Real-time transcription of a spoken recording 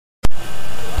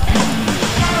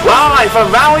live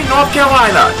from Raleigh, North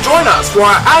Carolina. Join us for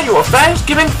our annual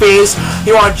Thanksgiving feast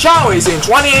here on Chao in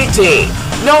 2018.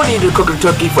 No need to cook a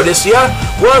turkey for this year.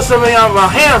 We're serving up a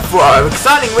handful of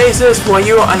exciting races for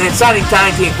you on an exciting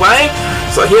tag team play.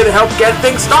 So here to help get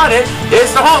things started is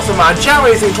the host of our Chao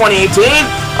in 2018,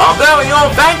 our very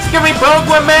own Thanksgiving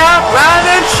program man,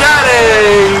 Brandon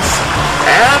Shannings.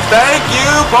 And thank you,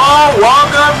 Paul.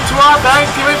 Welcome to our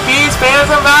Thanksgiving feast, fans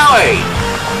of Raleigh.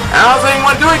 How's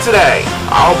anyone doing today?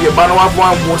 I hope you're bundled up for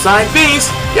a more exciting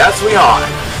feast. Yes, we are.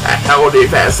 And hello, dear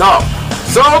fans.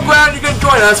 So glad you can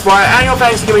join us for our annual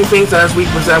Thanksgiving feast as we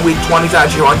present Week 20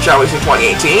 here on Chao in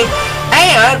 2018.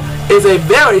 And it's a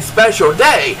very special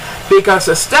day because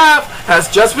the staff has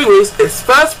just released its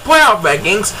first playoff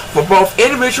rankings for both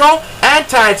individual and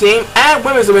tag team and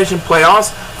women's division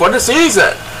playoffs for the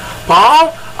season.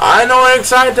 Paul, I know you're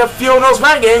excited to feel those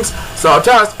rankings, so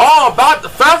tell us all about the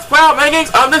first playoff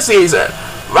rankings of the season.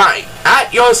 Right,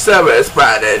 at your service,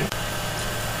 Brandon.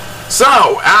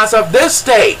 So, as of this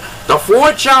date, the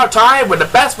 4 Chao tied with the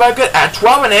best record at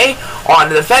 12-8 on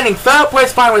the defending third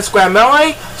place finalist Square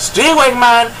Melody, Steve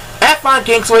Wigman, F1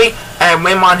 Kingsley, and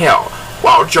Raymond Hill.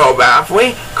 While Joe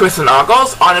Rafferty, Kristen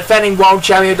Uggles are defending world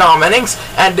champion Dominix,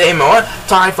 and Dave Miller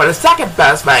tied for the second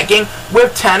best ranking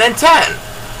with 10-10.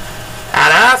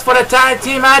 And as for the tag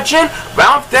team action,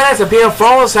 Ralph Dennis and Peter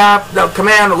Foles have the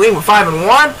command of the league with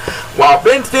 5-1, while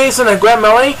Ben Stason and Greg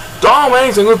Milley, Don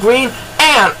Wennings and Luke Green,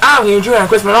 and Ali Drew and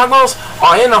Chris Uggles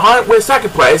are in the hunt with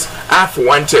second place at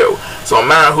 4-2. So no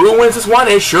matter who wins this one,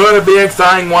 it's sure to be an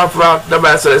exciting one throughout the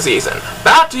rest of the season.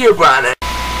 Back to you, Brandon.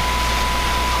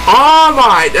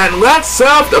 Alright, and let's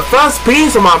serve the first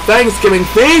piece of our Thanksgiving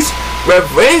feast with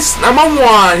race number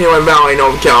 1 here in Raleigh,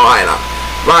 North Carolina.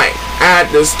 Right, at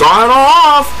the start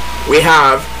off, we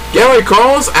have Gary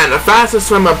Coles and the fastest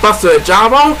swimmer Buster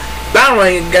Jabo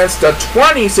battling against the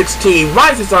 2016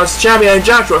 Rising Stars champion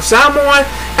Joshua Salmon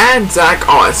and Zach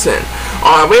Arson.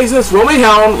 Our races will be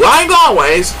held, like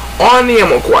always, on the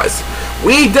Emerald Course.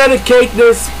 We dedicate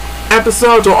this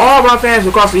episode to all of our fans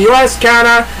across the US,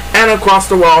 Canada, and across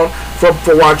the world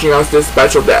for watching us this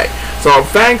special day. So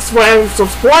thanks for any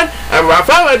support, and without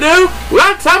further ado,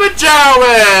 let's have a Chao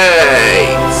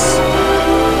race!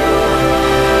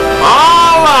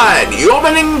 Alright, the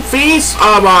opening feast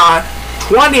of our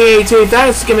 2018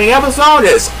 Thanksgiving episode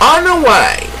is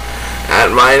underway.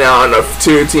 And right now the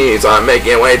 2 teams are making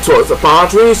their way towards the palm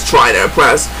trees, trying to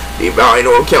impress the Raleigh,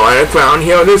 North Carolina crowd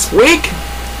here this week.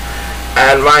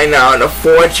 And right now the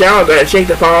 4 Chao are going to shake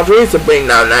the palm trees to bring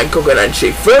down that coconut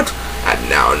shaped fruit. And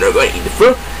now they're going to eat the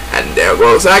fruit. And there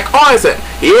goes Zach Arson.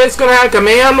 He is going to have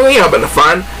command of the lead up in the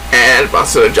front. And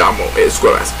Buster Jumbo is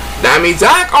scoreless. That means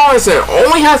Zach Arson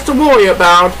only has to worry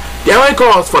about Gary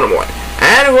Coles for the morning.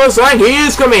 And it looks like he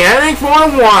is going to be heading for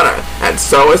the water. And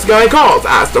so is Gary Coles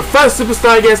as the first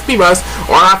superstar against Beavers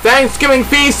on our Thanksgiving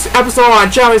Feast episode on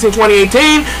Chao in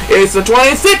 2018 is the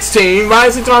 2016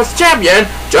 Rising Stars champion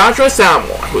Joshua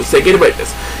Salmon, who's taking the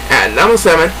witness. And number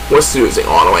 7 was Susie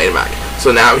all the way in the back.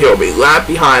 So now he'll be left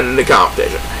behind in the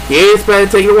competition. He is planning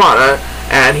to take the water,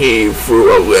 and he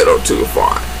flew a little too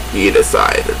far. He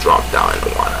decided to drop down in the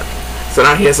water. So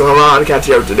now he has a lot to catch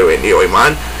up to do in the early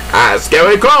one, as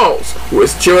Gary Coles, who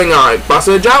is chewing on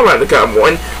Buster Java to come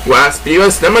one, was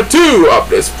Beavis number 2 of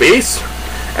this feast.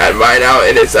 And right now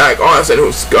it is Zach Arson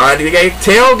who's going to get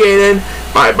tailgated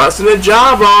by Buster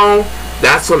Java.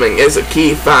 That swimming is a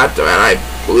key factor, and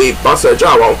I believe Buster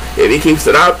Java, if he keeps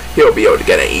it up, he'll be able to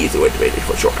get an easy win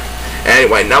for sure.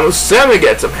 Anyway, number 7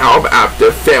 gets some help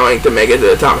after failing to make it to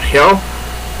the top of the hill.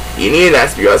 He needed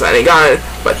that because I didn't got it,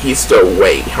 but he's still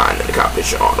way behind in the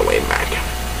competition all the way back.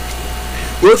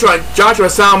 Looks like Joshua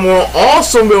Salmon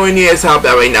also really needs help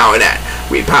every now and then.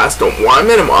 We passed the 1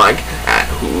 minute mark, and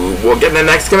who will get the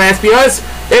next command spears?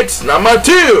 It's number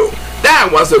 2!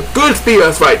 That was a good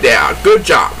spears right there, good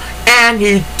job. And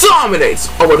he dominates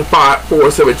over the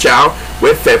 4-7 Chao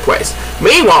with 5th place.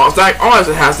 Meanwhile, Zach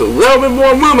Arson has a little bit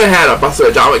more movement ahead of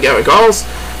Buster Java Gary Coles.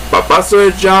 But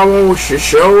Buster Java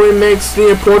surely makes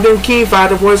the important key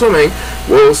factor for swimming.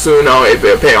 We'll soon know if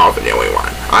it'll pay off in the only one.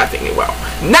 I think it will.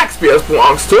 Next spears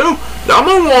belongs to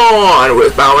number 1, who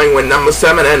is battling with number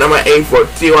 7 and number 8 for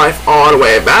D-Life all the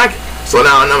way back. So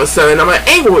now number 7 and number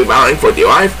 8 will be battling for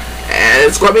D-Life. And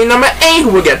it's going to be number 8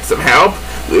 who will get some help,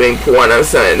 leaving poor number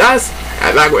 7 and us.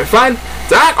 And back with fun,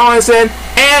 Zach Arson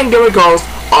and Gary Coles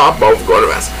are both going to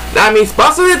rest. That means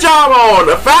Buster Java,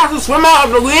 the fastest swimmer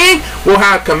of the league, will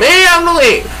have command of the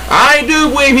league. I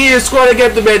do believe he is going to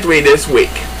get the victory this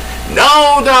week.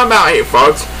 No doubt about it,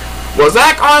 folks. Well,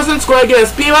 Zach Arson's going to get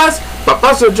his PMS, but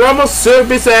Buster Java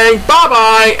should be saying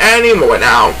bye-bye any more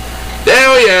now.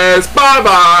 There he is,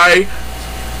 bye-bye.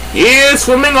 He is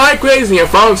swimming like crazy, here,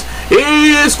 folks.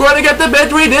 He is going to get the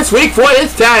victory this week for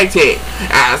his tag team.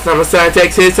 As number 7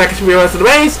 takes his second appearance of the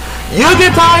race, you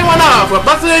can tie one off with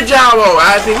Buster Chao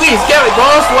as he leads Gary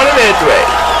Goes for the victory.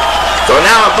 So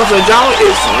now Buster Chao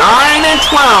is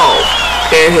 9-12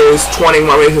 in his 21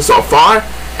 races so far.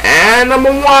 And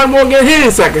number 1 will get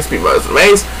his second speed run of the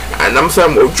race. And number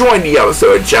 7 will join the other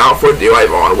Buster Chao for the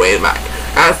drive on the way back,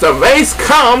 as the race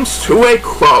comes to a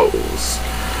close.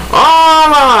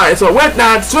 Alright, so with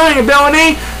that swimming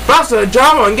ability, Buster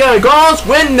Chao and Gary Goes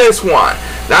win this one.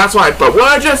 That's right, but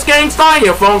we're just getting started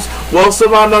here, folks. We'll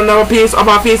survive another piece of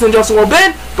our piece in just a little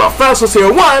bit, but first let's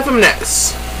hear one from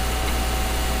this.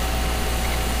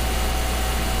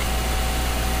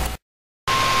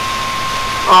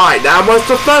 Alright, that was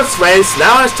the first race.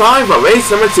 Now it's time for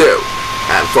race number 2.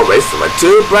 And for race number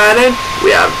 2, Brandon,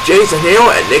 we have Jason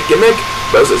Hill and Nick Gimmick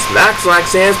versus Max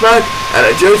Sandsberg and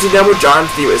a Jersey Devil John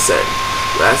Stevenson.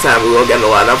 Last time we will get the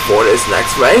lineup for this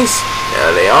next race.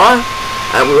 There they are.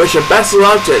 And we wish you best of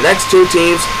luck to the next 2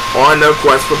 teams on their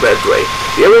quest for victory.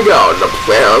 Here we go. The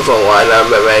players are lined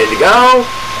up and ready to go.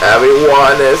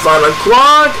 Everyone is on the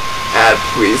clock. And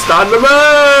please start the race.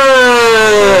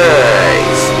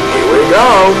 Here we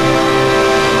go.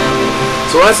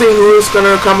 So let's see who's going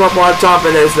to come up on top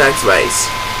in this next race.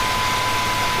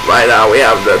 Right now we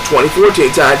have the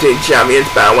 2014 Tag Team Champions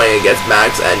battling against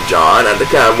Max and John at the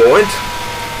current moment.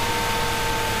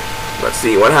 Let's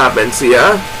see what happens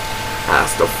here.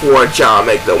 As the 4 Chao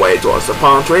make their way towards the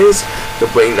palm trees to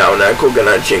bring down their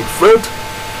coconut chink fruit.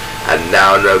 And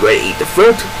now they're going to eat the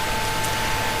fruit.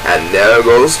 And there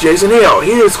goes Jason Hill.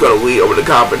 He is going to lead over the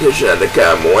competition at the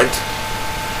current moment.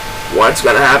 What's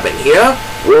going to happen here?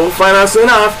 We'll find out soon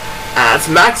enough. As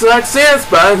Max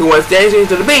Sandsberg, who was dancing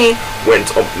to the beat,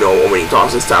 wins no winning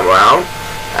toss this time around.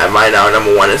 And right now,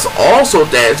 number 1 is also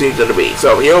dancing to the beat,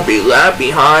 so he'll be left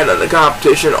behind on the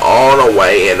competition all the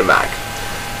way in the back.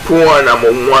 Poor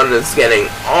number 1 is getting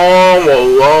all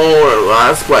alone in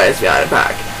last place behind the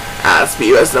pack. As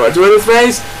POS number 2 in this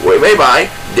race, we made by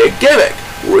Nick Gimmick,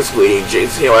 who is leading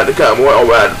Jason Hill at the come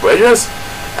over at the bridges.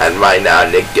 And right now,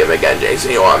 Nick Gimmick and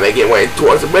Jason Hill are making way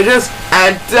towards the bridges.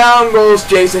 And down goes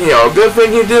Jason Hill. Good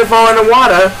thing he did fall in the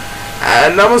water.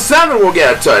 And number 7 will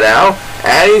get a turn now.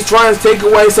 And he's trying to take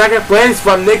away second place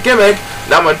from Nick Gimmick.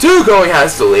 Number 2 going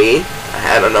has the lead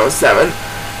ahead of number 7.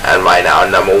 And right now,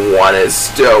 number 1 is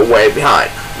still way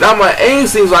behind. Number 8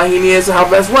 seems like he needs some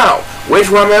help as well. Which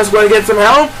one is going to get some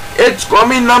help? It's going to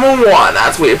be number 1.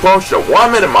 As we approach the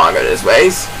 1 minute mark of this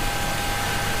race.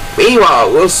 Meanwhile,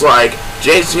 it looks like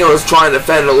Jason Hill is trying to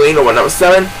defend the lead over number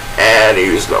 7, and he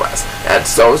used no rest. And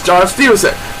so is John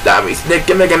Stevenson. That means Nick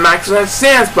Gimmick and Max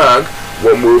Sandsberg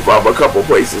will move up a couple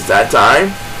places that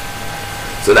time.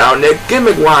 So now Nick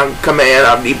Gimmick will have command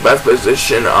of the best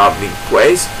position of the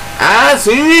place, as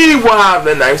he will have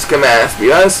the next command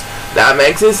speeders. That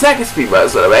makes his second speed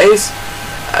bus of the race.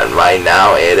 And right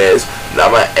now it is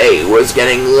number 8 who is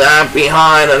getting left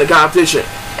behind in the competition.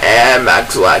 And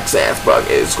Max Sandsberg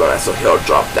is going to, so he'll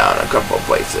drop down a couple of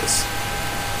places.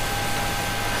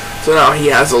 So now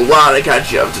he has a lot of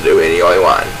catching up to do in the only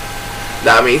one.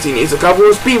 That means he needs a couple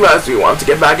of speed runs if he wants to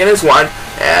get back in this one.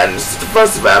 And this is the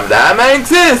first of them. That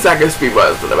makes his second speed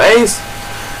runs for the race.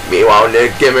 Meanwhile,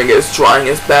 Nick Gimmick is trying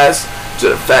his best to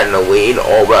defend the lead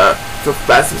over the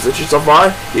best position so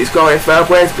far. He's going fair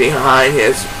place behind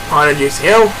his opponent Jason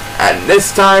Hill. And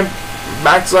this time,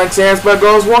 Max Sandsberg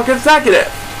goes 1 consecutive.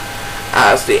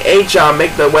 As the 8 Chao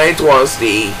make their way towards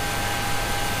the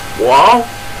wall,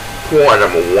 poor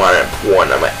number 1 and poor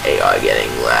number 8 are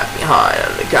getting left behind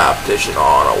in the competition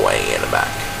all the way in the back.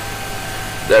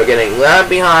 They're getting left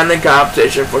behind the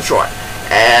competition for sure.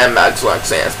 And Max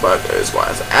Sandsberg is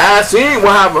going to, as he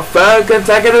will have a 3rd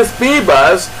consecutive speed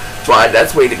buzz, trying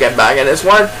desperately to get back in this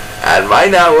one. And right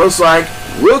now it looks like,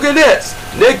 look at this,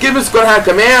 Nick Gimmick's going to have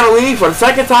command of the lead for the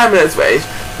 2nd time in this race,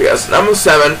 because number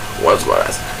 7 was going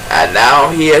to. And now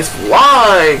he is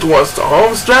flying towards the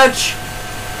home stretch.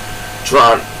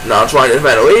 Now trying to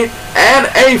defend the lead. And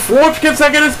a 4th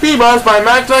consecutive speed buzz by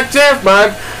Max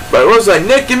Sandsberg. But it looks like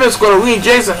Nick Gimmick's going to lead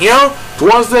Jason Hill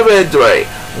towards the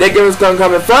victory. Nick Gimmick's going to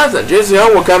come in first, and Jason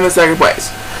Hill will come in 2nd place.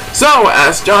 So,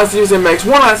 as John Stevenson makes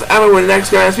one last effort with the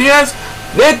next guy SPS,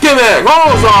 Nick Gimmick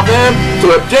rolls off him to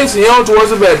whip Jason Hill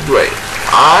towards the victory.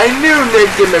 I knew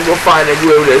Nick Gimmick will find a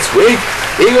groove this week.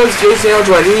 He goes Jason Hill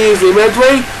to an easy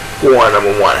victory. Poor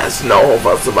number 1 has no hope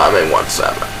of surviving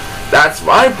whatsoever. That's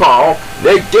right, Paul.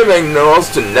 Nick Gimmick knows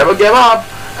to never give up.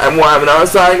 And we'll have another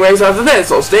exciting race after this,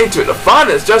 so stay tuned. The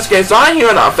fun is just getting started here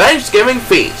in our Thanksgiving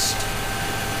feast.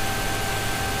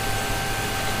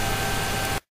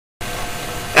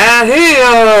 And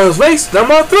here's race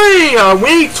number 3 on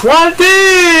week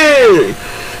 20.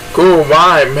 Cool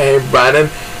rhyme, hey Brandon.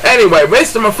 Anyway,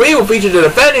 race number 3 will feature the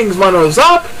defending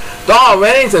runners-up, Don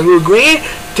Reynolds and Luke Green,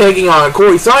 taking on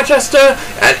Corey Sarchester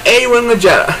and A-Wing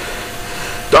Legenda.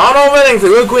 Donald Reynolds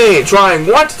and Luke Green trying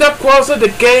one step closer to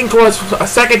getting towards a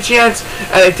second chance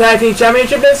at a tag team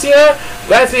championship this year.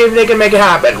 Let's see if they can make it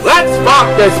happen. Let's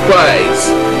rock this place.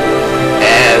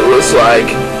 And it looks like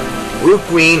Luke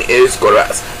Green is good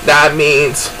at us. That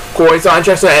means Corey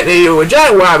Sarchester and A-Wing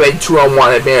Legenda will have a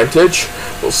 2-on-1 advantage.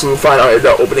 We'll soon find out if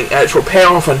the opening edge will pay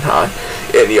off or not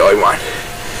in the early one.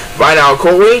 Right now,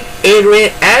 Corey,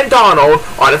 Adrian, and Donald,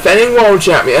 our defending world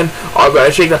champion, are going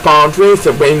to shake the palm trees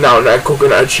to bring down that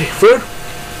coconut fruit.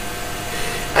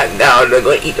 And now they're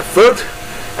going to eat the fruit.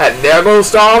 And there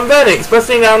goes Don Reynolds,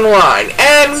 busting down the line.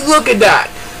 And look at that!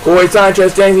 Corey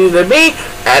Sanchez dancing to the beat,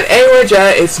 and Adrian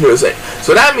Janet is snoozing.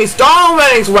 So that means Don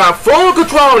Reynolds will have full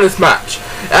control of this match.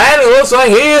 And it looks like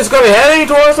he is going to be heading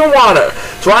towards the water,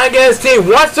 trying to get his team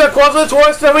one step closer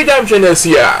towards the redemption this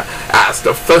year. As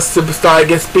the first superstar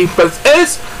against people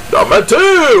is number 2,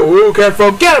 who can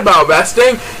forget about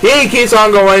resting. He keeps on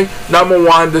going. Number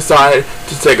 1 decided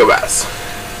to take a rest.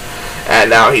 And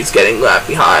now he's getting left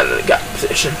behind in the gap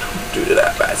position due to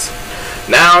that rest.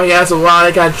 Now he has a lot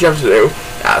of catching up to do.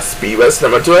 As speed race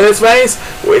number 2 in this race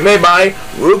will be made by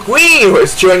Luke Green, who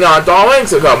is cheering on Don Reynolds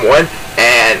to come win,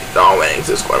 and Don Reynolds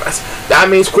is going to rest. That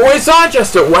means Corey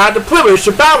Sarchester will have the privilege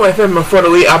to battle with him before the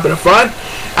lead up in the front,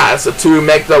 as the two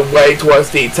make their way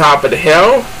towards the top of the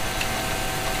hill.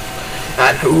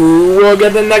 And who will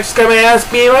get the next coming out of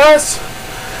speed race?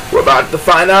 We're about to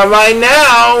find out right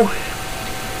now.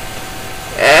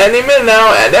 Any minute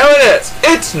now, and there it is.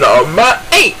 It's number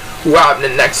 8 who will have the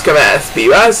next coming out of speed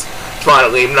race. Trying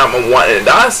to leave number 1 in the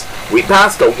dust. We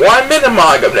passed the 1 minute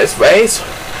mark of this race.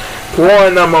 Poor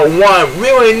number 1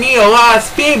 really need a lot of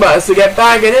speed bumps to get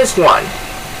back in this one.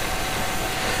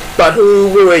 But who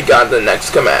really got the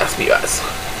next command speed bumps?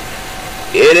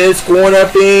 It is going to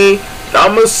be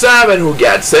number 7 who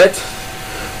gets it,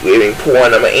 leaving poor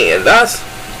number 8 in the dust.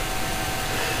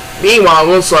 Meanwhile, it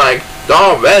looks like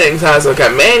Don Reynolds has a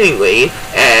commanding lead,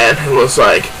 and it looks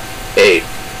like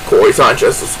Corey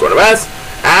Sanchez is going to rest.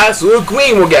 As Luke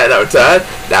Green will get another turn.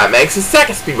 That makes his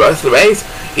second speed bust of the race.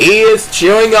 He is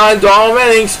cheering on Don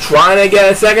Reynolds, trying to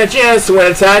get a second chance to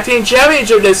win a tag team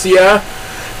championship this year.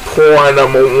 Poor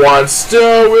number 1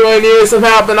 still really needs some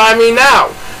help, and I mean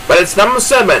now. But it's number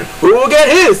 7 who will get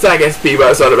his second speed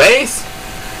bust of the race.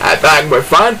 At back with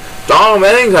fun, Don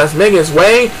Reynolds has made his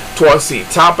way towards the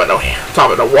top of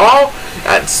the wall,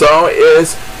 and so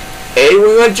is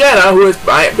A-Wing Legenda, who is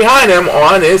right behind him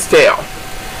on his tail.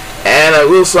 And it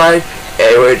looks like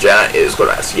A-Wing Legenda is going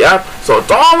to rest. Yep. So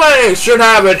Don Reynolds should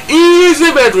have an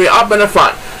easy victory up in the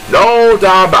front. No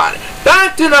doubt about it.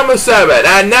 Back to number 7.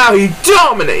 And now he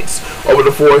dominates over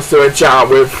the 4-7 Chao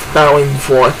with battling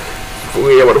for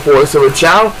over the 4-7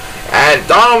 Chao. And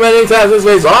Don Reynolds has his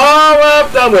race all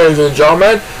wrapped up, ladies and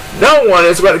gentlemen. No one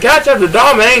is going to catch up to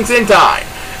Don Reynolds in time.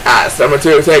 As number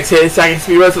 2 takes his second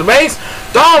speed race of the race,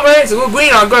 Don Reynolds and Luke Green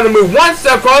are going to move one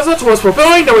step closer towards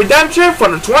fulfilling the redemption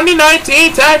for the 2019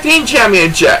 Tag Team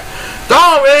Championship.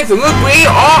 Don Reynolds and Luke Green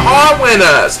are our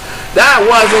winners. That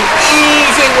was an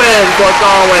easy win for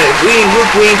Don Reynolds, leading Luke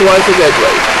Green towards the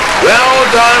victory. Well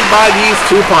done by these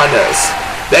two partners.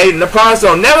 They, in the process,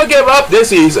 will never give up this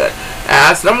season.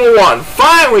 As number 1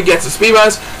 finally gets a speed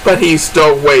bus, but he's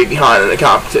still way behind in the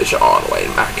competition all the way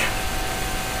back.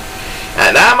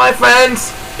 And that, my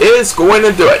friends, is going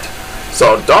to do it.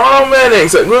 So Don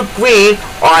Reynolds and Luke Green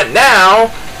are now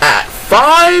at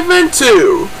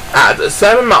 5-2 after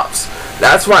 7 months.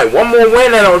 That's right, one more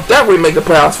win and it'll definitely make the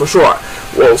playoffs for sure.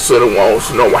 We'll soon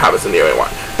know what happens in the early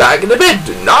one. Back in the bit,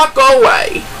 do not go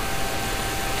away.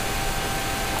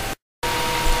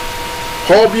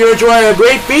 Hope you're enjoying a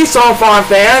great feast so far,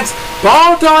 fans.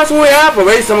 Apologize what we have for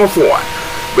race number 4.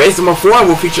 Race number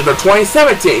 4 will feature the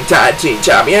 2017 Tag Team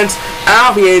Champions,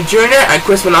 Al Heenan Jr. and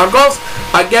Chris Monacos,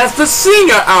 against the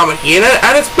senior Albert Heenan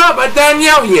and his brother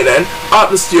Danielle Heenan of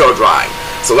the Steel Drive.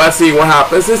 So let's see what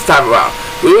happens this time around.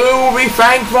 Who will be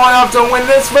thankful enough to win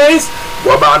this race?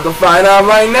 We're about to find out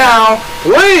right now.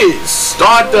 Please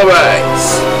start the race.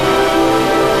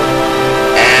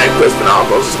 And Chris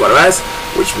Monacos is going to rest,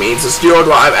 which means the Steel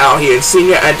Drive Al Heenan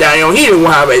Sr. and Danielle Heenan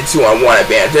will have a 2-on-1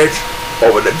 advantage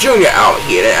over the junior Albert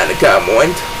Heenan and the current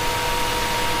moment.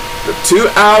 The 2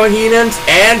 Albert Heenans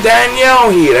and Danielle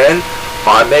Heenan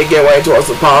are making way towards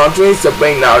the palm trees to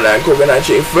bring down that coconut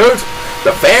shaped fruit.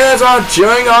 The fans are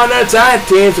cheering on their tag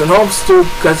teams in hopes to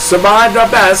survive the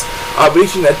best of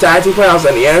reaching the tag team playoffs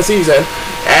at the end of the season.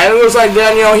 And it looks like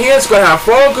Daniel here is going to have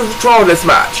full control of this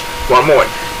match. One more,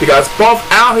 because both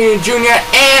Out Here Jr.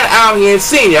 and Out Here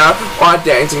Sr. are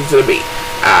dancing to the beat.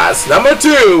 As number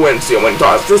 2 wins the win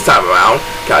toss this time around,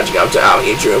 catching up to Out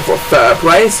Here Jr. for 3rd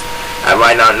place. And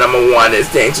right now, number 1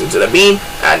 is dancing to the beat,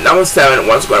 and number 7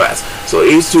 wants to go rest. So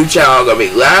these two Chao are going to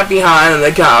be left behind in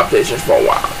the competition for a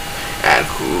while. And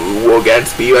who will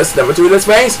get BUS number 2 this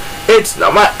race? It's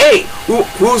number 8,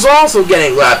 who's also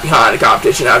getting left behind the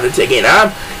competition after taking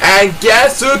up. And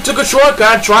guess who took a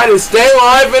shortcut trying to stay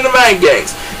alive in the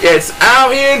rankings? It's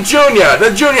Out Here Jr., the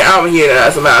junior Out Here,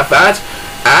 as a matter of fact.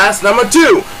 As number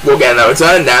 2 will get another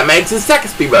turn. That makes his 2nd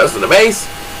speed boost in the race.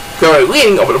 Currently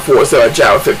leading over the 4-7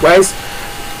 Chao in 5th place.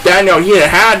 Daniel here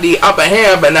had the upper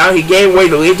hand, but now he gave way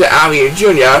to lead to Out Here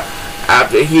Jr.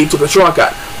 after he took a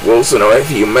shortcut. We'll soon know if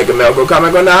he make a miracle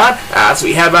comeback or not, as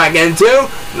we head back into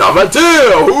number 2,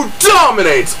 who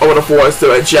dominates over the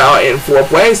 4-7 Chao in 4th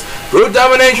place. Good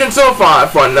domination so far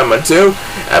for number 2.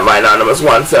 And right now, numbers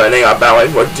 1 and 7 are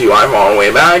battling for DUI all the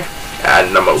way back.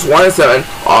 And numbers 1 and 7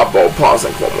 are both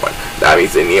pausing for one. That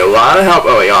means they need a lot of help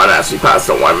early on as we pass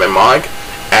the 1-minute mark.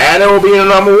 And it will be the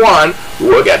number 1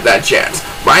 who will get that chance.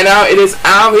 Right now, it is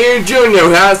Out Here Jr.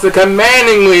 who has the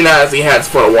commanding lead as he heads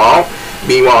for the wall.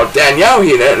 Meanwhile, Daniel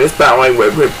Heenan is battling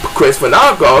with Chris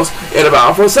Finalcos in the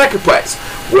battle for 2nd place.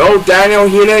 Will Daniel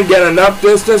Heenan get enough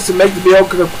distance to make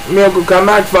the miracle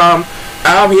comeback from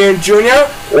Out Here Jr.?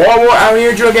 Or will Out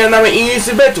Here Jr. get another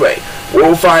easy victory?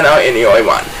 We'll find out in the early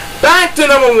run. Back to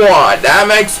number 1. That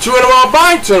makes 2 in a row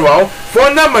by 2 in a row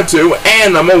for number 2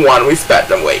 and number 1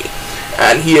 respectively.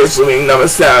 And he is leaving number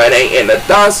 7 and 8 in the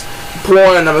dust.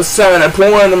 Pouring number 7 and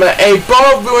pouring number 8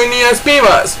 both really need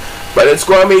speeders. But it's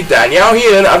going to be Daniel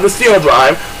Heenan of the Steel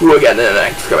Drive who will get in the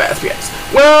next command SPS.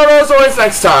 Well, there's always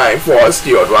next time for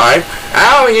Steel Drive.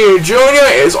 Out Here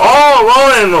Jr. is all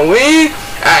alone in the lead,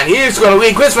 and he's going to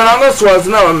lead Chris Finalcos towards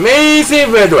another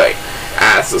amazing victory.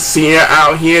 As the senior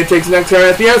Out Here takes the next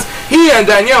command SPS, he and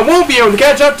Danielle won't be able to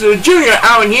catch up to the junior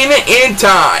Out Here in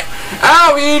time.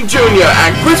 Out Here Jr.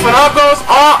 and Chris Finalcos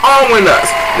are our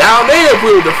winners. Now they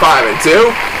improved to 5 and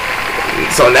 2.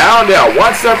 So now they are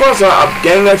 1 step closer of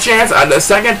getting a chance at the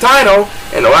 2nd title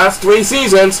in the last 3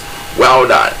 seasons. Well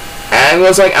done. And it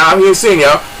looks like Out Here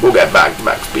Senior will get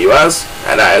back-to-back speeders,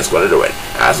 and that is going to do it.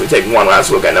 As we take one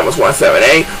last look at numbers 1, 7,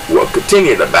 8, we'll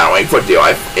continue the battling for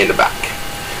DUI in the back.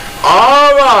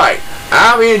 Alright,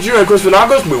 Out Here Jr. and Chris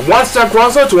Finalcos will be 1 step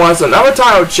closer towards another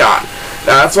title shot.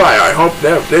 That's right, I hope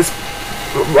that this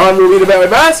run will be the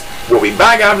very best. We'll be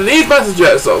back after these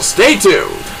messages, so stay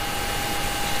tuned.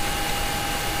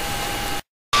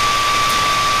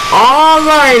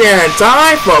 Alright then,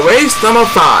 time for race number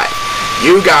 5.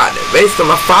 You got it. Race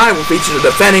number 5 will feature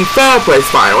the defending 3rd place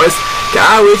finalists,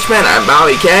 Kyle Richmond and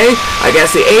Bobby K,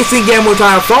 against the AC Gamble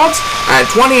title Folks and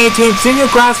 2018 Senior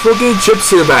Class Rookie Chip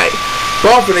Survey.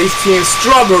 Both of these teams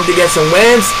struggled to get some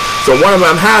wins, so one of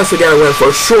them has to get a win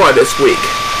for sure this week.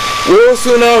 We'll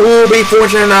soon know who will be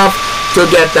fortunate enough to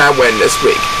get that win this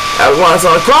week. Everyone's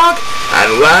on the clock,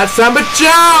 and let's have a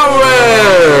Chao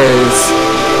race!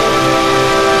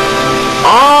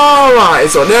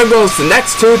 Alright, so there goes the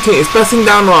next 2 teams pressing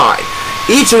down the line.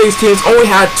 Each of these teams only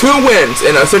had 2 wins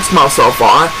in their 6 months so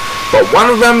far, but one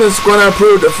of them is going to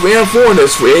improve to 3 and 4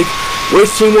 this week.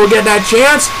 Which team will get that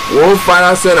chance? We'll find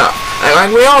out soon enough. And like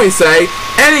we always say,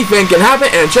 anything can happen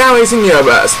in the Chao Racing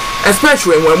universe,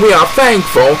 especially when we are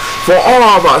thankful for all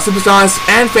of our superstars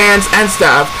and fans and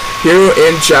staff here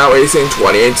in Chao Racing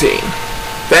 2018.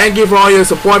 Thank you for all your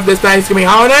support this Thanksgiving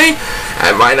holiday.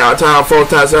 And right now, Tyler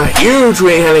Folks has a huge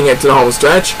lead heading into the home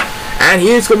stretch. And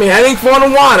he's going to be heading for the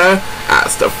water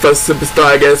as the first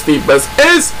superstar against speed bus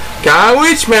is Kyle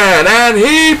Richmond. And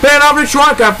he pinned off the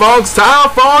shortcut, folks.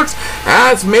 Tyler Folks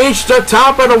has reached the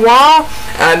top of the wall.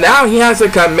 And now he has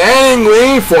a commanding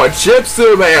lead for Chip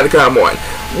Survey at the Convoy.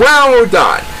 Well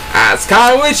done. As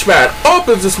Kyle Richmond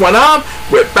opens this one up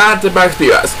with back-to-back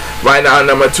speeders. Right now,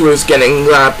 number 2 is getting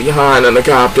left behind in the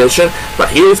competition, but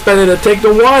he is better to take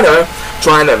the water,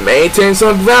 trying to maintain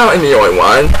some ground in the early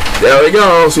one. There he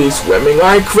goes. He's swimming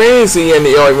like crazy in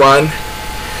the early one.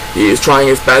 He is trying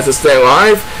his best to stay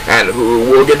alive, and who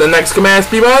will get the next command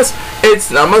speed bus? It's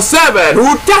number 7,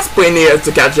 who desperately needs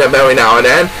to catch up every now and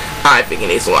then. I think he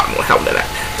needs a lot more help than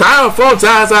that. Tyler Folks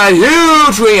has a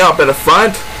huge lead up in the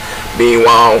front.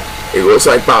 Meanwhile, it looks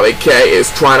like Bobby K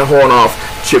is trying to hold off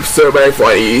Chip Survey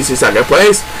for an easy 2nd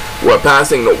place. We're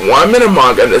passing the 1-minute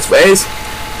mark in this race.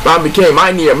 Bobby K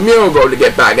might need a miracle to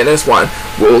get back in this one.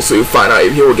 We'll soon find out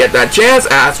if he will get that chance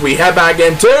as we head back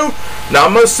into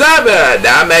number 7.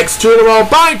 That makes 2 in a row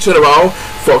by 2 in a row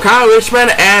for Kyle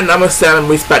Richmond and number 7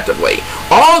 respectively.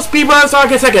 All speed bumps are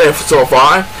consecutive so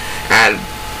far, and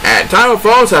Tyler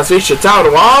Foles has reached the top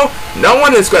of the wall. No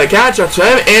one is going to catch up to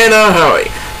him in a hurry.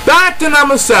 Back to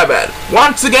number 7.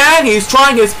 Once again, he's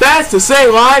trying his best to stay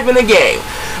alive in the game.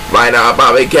 Right now,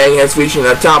 Bobby King is reaching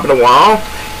the top of the wall.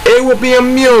 It will be a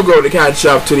miracle to catch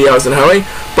up to the others in a hurry.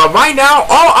 But right now,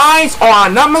 all eyes are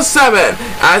on number 7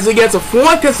 as he gets a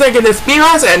 4th consecutive speed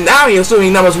runs, and now he is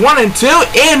doing numbers 1 and 2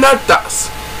 in the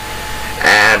dust.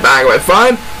 And back with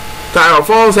fun, Tyler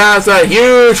Foles has a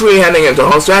huge lead heading into the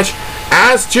home stretch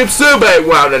as Chip Sube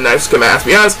will have the next command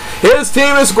because his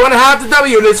team is going to have the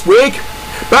W this week.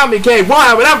 Bobby K will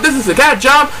have enough distance to catch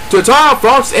up to Tyler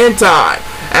Foles in time.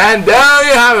 And there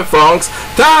you have it, folks.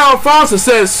 Tyler Foles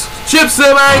assists Chip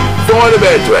Sube for the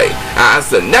victory. As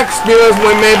the next speed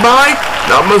win made by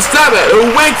number 7,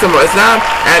 who wakes him right now,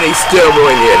 and he's still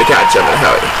really near to catch him in a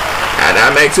hurry. And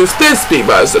that makes his 5th speed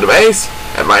buzz to the base.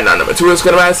 And right now, number 2 is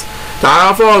going to rest.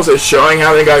 Tyler Foles is showing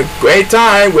having a great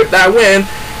time with that win.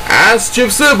 As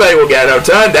Chip Sube will get another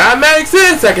turn, that makes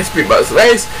his 2nd speed buzz to the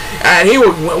base. And he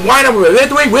will wind up with a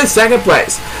victory with 2nd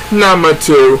place. Number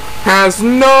 2 has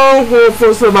no hope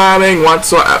for surviving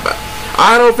whatsoever.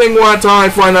 I don't think we'll have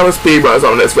time for another speed buzz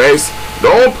on this race.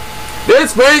 Nope.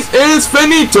 This race is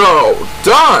finito.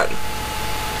 Done.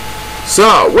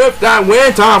 So, with that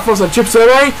win, Tyler Foles and Chip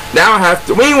Sube now have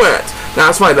 3 wins.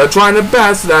 That's why they're trying their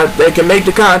best so that they can make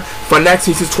the cut for next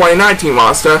season's 2019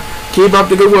 roster. Keep up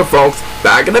the good work, folks.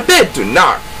 Back in a bit. Do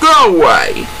not go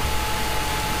away.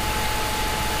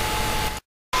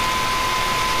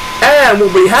 And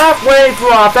we'll be halfway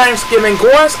through our Thanksgiving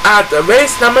course at the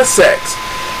race number 6.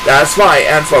 That's right,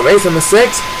 and for race number 6,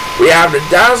 we have the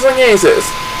Dazzling Aces,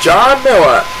 John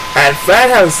Miller and Fred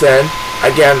Henson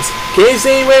against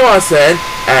Casey Wilson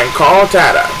and Carl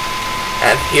Tata.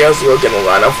 And here's looking to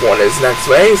line up for this next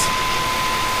race.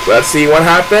 Let's see what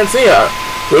happens here.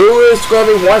 Who is going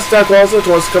to be one step closer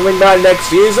towards coming back next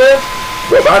season?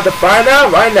 We're about to find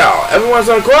out right now. Everyone's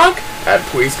on the clock, and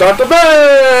please start the race.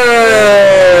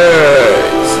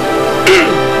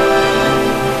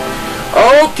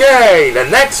 Okay, the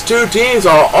next 2 teams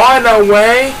are on their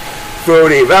way through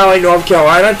the Raleigh, North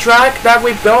Carolina track that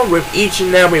we built with each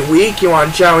and every week here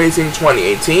on Chao Racing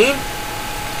 2018.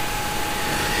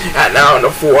 And now in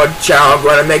the Ford, Chao are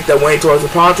going to make their way towards the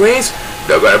palm trees.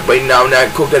 They're going to bring down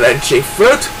that coconut shaped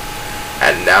fruit.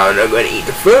 And now they're going to eat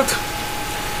the fruit.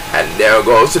 And there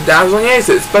goes the Dazzling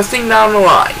Aces, busting down the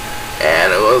line.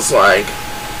 And it looks like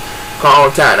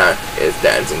Carl Tanner is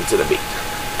dancing to the beat.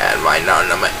 And right now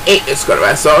number 8 is going to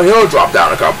rest, so he'll drop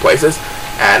down a couple places.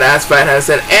 And as Fred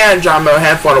Henson and John Miller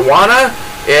head for the water,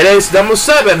 it is number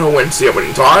 7 who wins the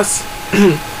opening toss.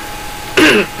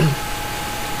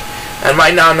 And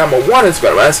right now, number 1 is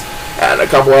going to rest, and a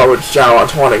couple of which Chao are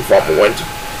taunting from a win.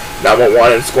 Number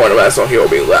 1 is going to rest, so he'll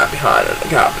be left behind in the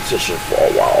competition for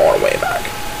a while on the way back.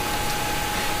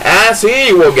 As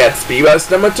he will get speed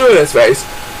bus number 2 in this race,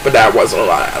 but that wasn't a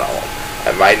lot at all.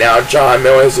 And right now, John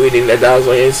Miller is leading the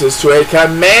Dazzling Aces to a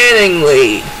commanding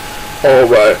lead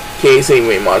over Casey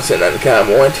Wilson and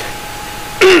Cameron.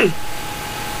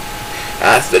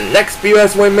 As the next speed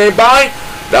bus win made by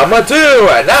number 2,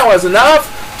 and that was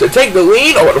enough to take the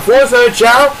lead over the 4th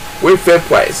Chao with 5th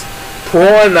place.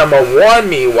 Poor number 1,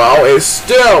 meanwhile, is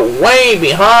still way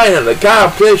behind in the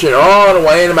competition all the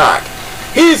way in the back.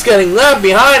 He's getting left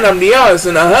behind on the others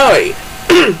in a hurry.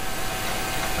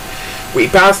 We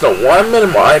passed the 1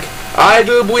 minute mark. I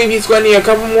do believe he's going to need a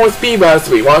couple more speed busts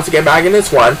if he wants to get back in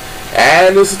this one.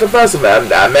 And this is the first of them.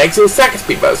 That makes his 2nd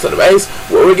speed bust of the race.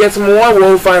 Will we get some more?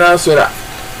 We'll find out soon enough.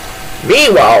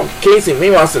 Meanwhile, Casey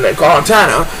Wilson and Carl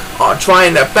Tanner are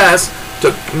trying their best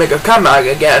to make a comeback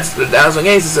against the Dazzling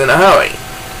Aces in a hurry.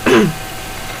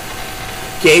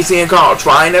 Casey and Carl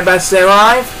trying their best to stay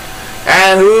alive.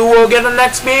 And who will get the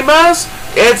next speed bus?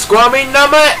 It's going to be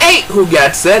number 8 who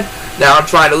gets it. Now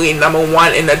trying to lead number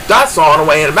 1 in the dust all the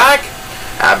way in the back.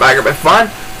 And back a bit fun.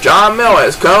 John Miller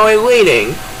is currently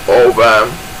leading over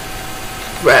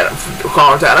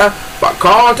Carl Tanner. But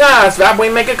Carl Tanner is rapidly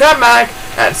making a comeback.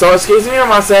 And so is Casey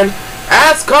Wilson.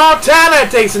 As Carl Tanner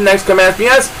takes the next command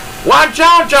PS. Watch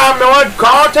out, John Miller.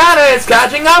 Carl Tanner is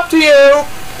catching up to you.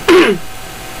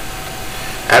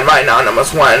 And right now,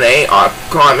 numbers 1 and 8 are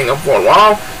climbing up for a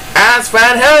wall. As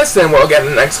Fred Harrison will get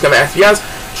the next command PS.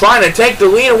 Trying to take the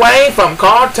lead away from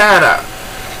Carl Tanner.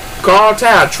 Carl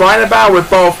Tanner trying to battle with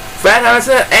both Fred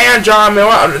Harrison and John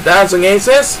Miller of the Dazzling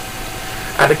Aces.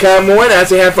 At the Cameron as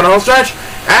they head for the home stretch.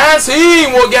 As he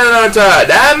will get another turn.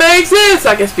 That makes his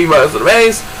 2nd speed bus of the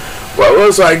race. Well, it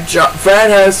looks like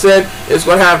Fred Harrison is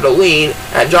going to have the lead,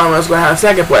 and John Miller is going to have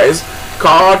 2nd place.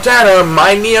 Carl Tanner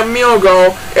might need a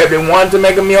miracle. If they want to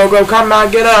make a miracle, come on,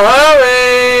 get a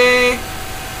hurry.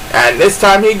 And this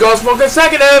time he goes for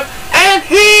consecutive, and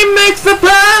he makes the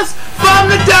pass from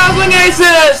the Dazzling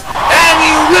Aces, and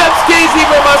he lifts Casey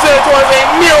from us towards a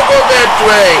miracle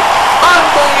victory.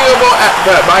 Unbelievable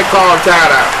effort by Carl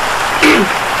Tanner.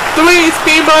 3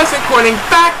 speed bumps, including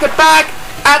back-to-back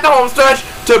at the home stretch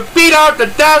to beat out the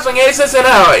Dazzling Aces in a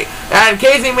hurry. And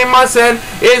Casey Munson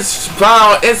is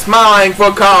smiling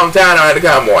for Carl Tanner at the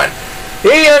come one.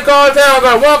 He and Carl Tanner are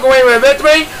going to walk away with a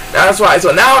victory. That's right.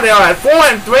 So now they are at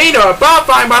 4-3. They're above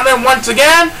 500 once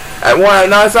again. And we'll have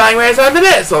another signing race after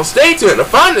this. So stay tuned. The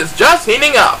fun is just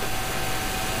heating up.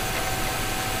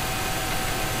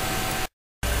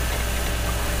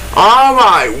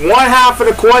 Alright, one half of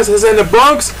the course is in the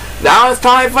books. Now it's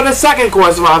time for the second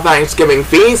course of our Thanksgiving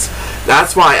feast.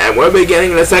 That's right, and we'll be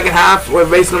beginning the second half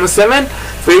with race number 7,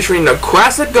 featuring the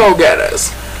Classic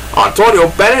Go-Getters. Antonio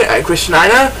Bennett and Chris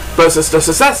Schneider versus the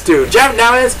Success 2, Jeff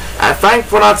Navas and Frank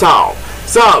Natal.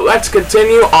 So let's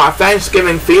continue our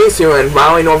Thanksgiving feast here in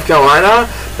Raleigh, North Carolina.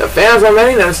 The fans are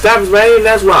ready, and the staff is ready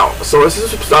as well. So this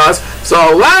is superstars.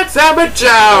 So let's have a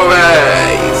Chao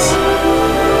race.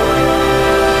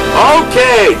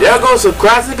 Okay, there goes the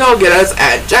Classic Go-Getters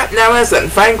and Jeff Navas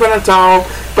and Frank Natal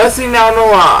busting down the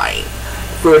line.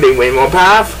 Through the rainbow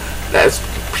path that's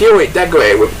purely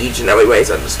decorated with each and every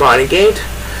race at the starting gate.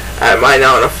 And right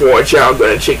now in the 4, Chao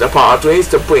going to check the palm trees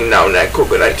to bring down that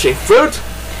coconut shaped fruit.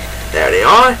 There they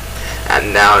are.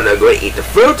 And now they're going to eat the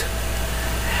fruit.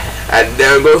 And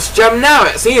there goes Jeff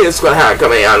Navas. He is going to have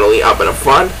coming out only up in the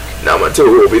front. Number 2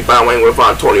 will be battling with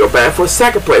Antonio Bennett for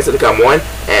second place at the come one.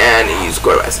 And he's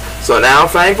going to rest. So now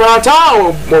Frank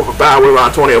Natal will battle with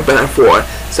Antonio Bennett for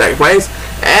second place.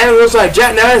 And it looks like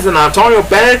Jeff Navas and Antonio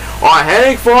Bennett are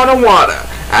heading for the water,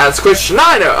 as Chris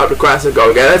Schneider of the Classic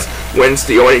Go-Getters wins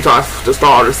the only time to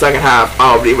start the second half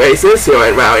of the races here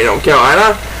in Raleigh, North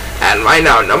Carolina. And right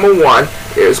now, number 1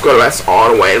 is going to rest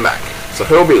all the way in the back. So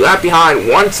he'll be left behind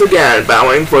once again,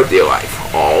 battling for dear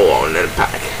life, all alone in the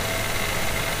pack.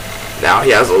 Now he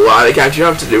has a lot of catching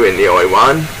up to do in the early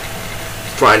run.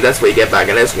 Trying desperately to get back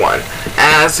in this one.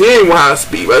 As he will have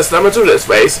speed race number 2 this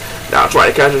race. Now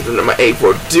trying to catch up to number 8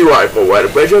 for duo for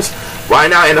Weather Bridges. Right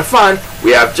now in the front,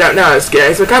 we have Jeff Navas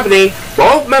getting some company.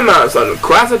 Both members of the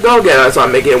Classic Go-Getters are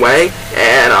making way,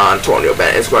 and Antonio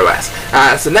Bennett is going to rest.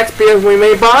 As the next appearance we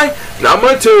made by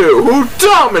number 2, who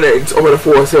dominates over the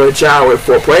 4-0 Chao with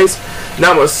 4th place.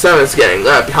 Number 7 is getting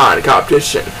left behind the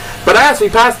competition. But as we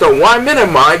pass the 1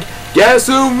 minute mark, guess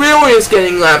who really is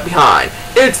getting left behind?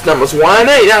 It's numbers 1 and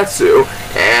 8, that's Sue,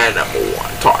 and number 1,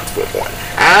 Tarns for 1.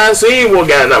 As he will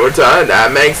get another turn,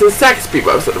 that makes his second speed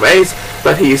bump of the race,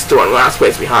 but he's still in last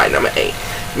place behind number 8.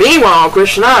 Meanwhile,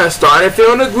 Chris Schneider is starting to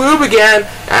feel in the groove again,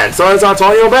 and so is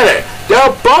Antonio Bennett.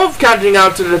 They're both catching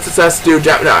out to the Success 2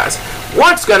 Jeff Navas.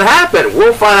 What's going to happen?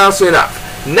 We'll find out soon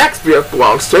enough. Next vehicle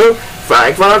belongs to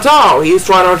Frank Natal. He's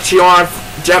trying to cheer on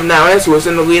Jeff Navas, who is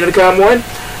in the lead of the come one.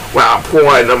 Well,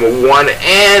 poor number 1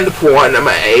 and poor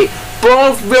number 8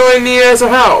 both really need some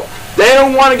help. They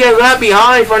don't want to get left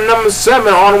behind for number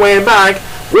 7 all the way back.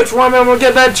 Which one of them will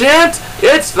get that chance?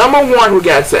 It's number 1 who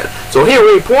gets it. So here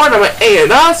we pour number 8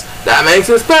 and us. That makes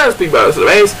his better speed bonus of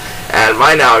the race. And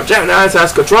right now, Jeff Navas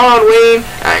has control on the lead,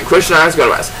 and Chris Schneider is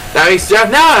going to rest. That means Jeff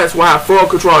Navas will have full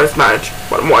control of this match.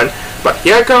 1-1. But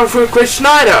here comes Chris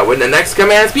Schneider with the next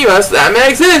command speed bonus. That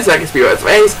makes his second speed bonus of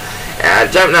the race. And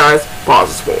Jeff Navas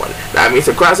pauses for 1. That means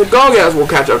the Classic Go-Getters will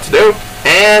catch up to do.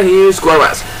 And he's going to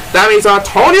rest. That means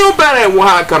Antonio Bennett will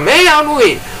have command on the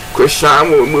lead. Chris Schneider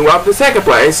will move up to second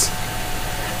place.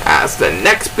 As the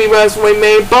next speed bonus will be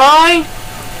made by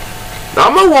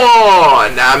number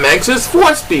 1. That makes his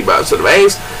 4th speed bonus of the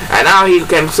race. And now he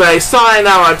can say sign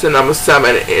out to number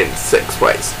 7 in 6th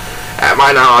place. And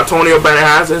right now Antonio Bennett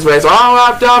has his race all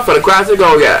wrapped up for the Classic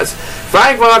Go-Getters.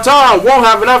 Frank Natal won't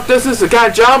have enough distance to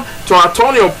catch up to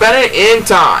Antonio Bennett in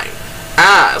time.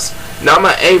 As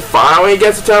number 8 finally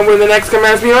gets a turn with the next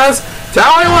command speed bonus.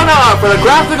 Tally one up for the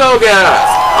Classic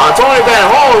Go-Getters. Antonio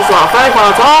Bennett holds on Frank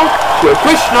Natal with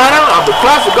Chris Schneider of the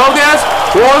Classic Go-Getters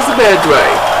towards the midway.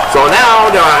 So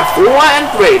now they're at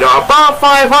 4-3. They're above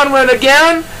 500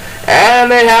 again,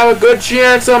 and they have a good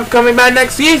chance of coming back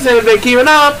next season if they keep it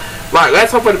up. Right,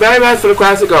 let's hope for the very best for the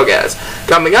Classic Go-Getters.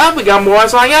 Coming up, we got more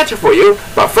song action for you,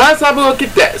 but first have a look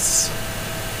at this.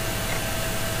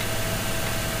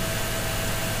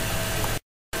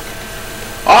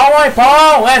 Alright,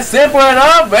 Paul, let's simple it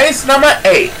up. Race number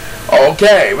 8.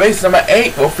 Okay, race number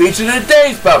 8 will feature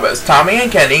today's brothers, Tommy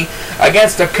and Kenny,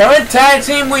 against the current tag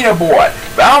team leaderboard,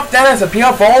 Ralph Dennis and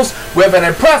Pierre Foles, with an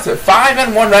impressive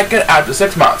 5-1 record after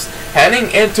 6 months.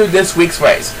 heading into this week's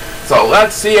race. So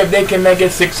let's see if they can make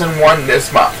it 6-1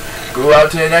 this month. Go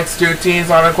out to the next two teams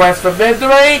on a quest for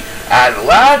victory, and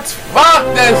let's rock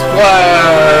this place!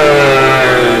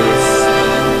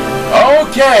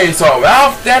 Okay, so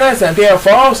Ralph Dennis and Peter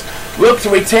Falls look to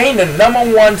retain the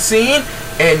 #1 seed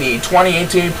in the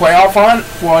 2018 playoff hunt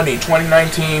for the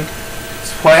 2019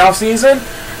 playoff season.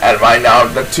 And right now,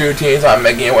 the two teams are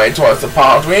making their way towards the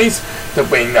palm trees to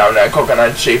bring down their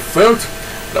coconut-shaped fruit.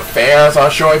 The fans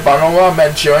are showing bundled up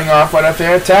and cheering on for their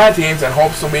favorite tag teams in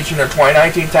hopes of reaching the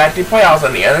 2019 tag team playoffs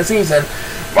at the end of the season.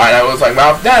 Right now, it looks like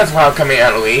Ralph Dennis will coming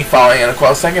out of the lead, following in a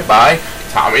close second by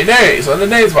Tommy Days of the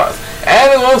Days Bus.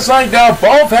 And it looks like they're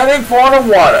both heading for the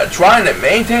water, trying to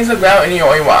maintain the ground in the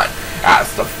only one.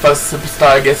 As the first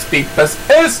superstar gets speedless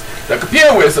is the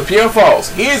computer wizard Peter Falls.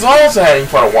 He's also heading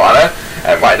for the water,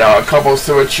 and right now a couple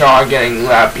of Chao getting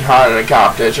left behind in the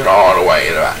competition all the way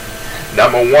in the back.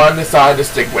 #1 decided to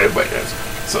stick with the Britons,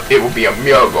 so it will be a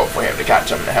miracle for him to catch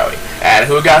him in a hurry. And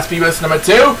who got speedless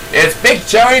 #2? It's Big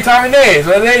Cherry Tommy Days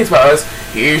of the Days Brothers.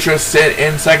 He should sit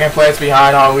in second place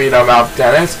behind our leader Ralph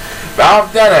Dennis.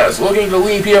 Ralph Dennis looking to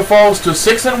lead Peter Falls to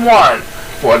 6-1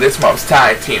 for this month's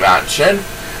tag team action.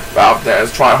 Ralph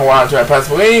Dennis trying to hold on to an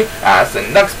impressive lead as the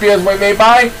next spears were made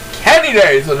by Kenny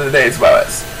Days of the Days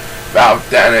Brothers. Ralph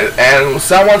Dennis and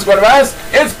someone's going to rest.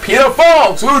 It's Peter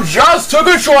Falls, who just took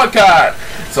a shortcut.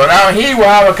 So now he will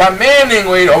have a commanding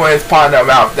lead over his partner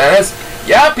Ralph Dennis.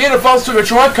 Yeah, Peter Falls took a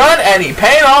shortcut and he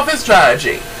paid off his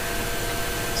strategy.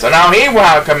 So now he will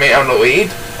have command on the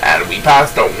lead. And we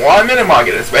passed the 1 minute mark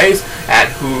in this race. And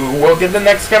who will get the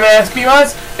next command speed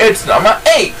runs? It's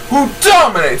 #8, who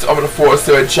dominates over the 4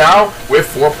 Silver Chao with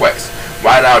 4th place.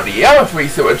 Right now, the other 3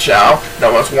 Silver Chao,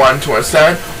 numbers 1, 2, and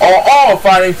 7, are all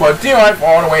fighting for dear life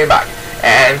all the way back.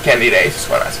 And Kenny Days is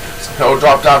with us. So he'll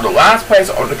drop down to last place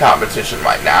of the competition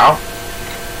right now.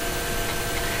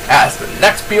 As the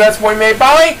next POS will be made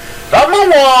by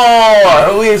 #1,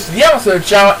 who leaves the other Silver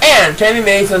Chao and Kenny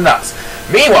Days and us.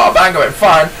 Meanwhile, back up in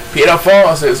front, Peter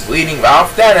Falls is leading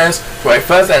Ralph Dennis to a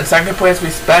first and second place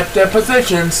respective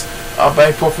positions of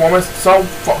a performance. So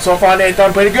far they've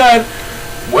done pretty good.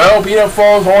 Will Peter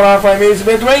Falls hold on for a major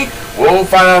victory? We'll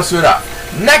find out soon enough.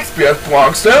 Next place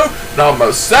belongs to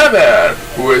 #7,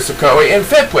 who is currently in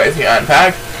 5th place here in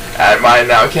Pack. And right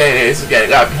now, Kenny Days is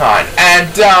getting left behind.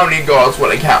 And down he goes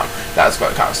with a count. That's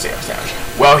going to count serious damage.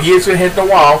 Well, he is going to hit the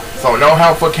wall, so no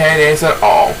help for Kenny Days at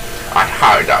all. I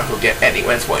highly doubt he'll get any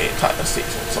wins for the entire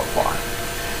season so far.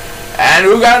 And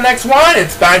who got the next one?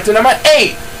 It's back to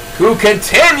 #8, who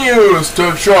continues to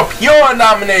ensure pure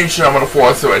domination over the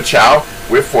 4 Silver Chao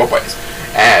with 4 plays.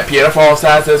 And Peter Falls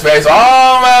has this race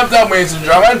all wrapped up, ladies and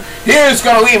gentlemen. He's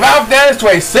going to leave Ralph Dennis to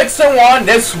a 6-1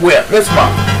 this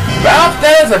month. Ralph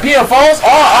Dennis and Peter Falls are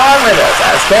on winners,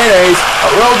 as Kenny Days, a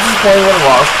little disappointed with the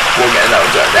loss, will get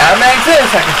another judge. That makes it a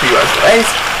second speed rush race.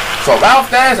 So Ralph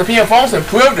Dennis and Peter Falls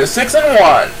improved to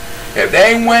 6-1. If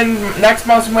they win next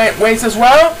month's race as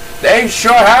well, they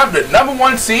sure have the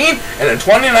 #1 seed in the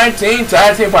 2019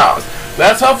 Tag Team Playoffs.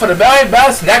 Let's hope for the very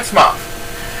best next month.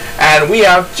 And we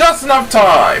have just enough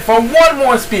time for one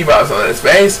more speed buzz on this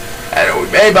race, and it will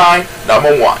be made by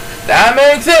 #1. That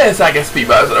makes it a second speed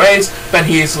buzz of the race, but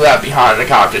he's left behind in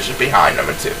the competition behind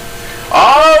 #2.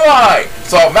 Alright,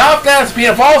 so Ralph Dennis and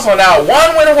Peter Falls are now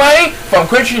 1 win away from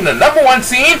clinching the #1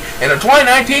 seed in the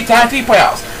 2019 Tag Team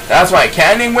Playoffs. That's right,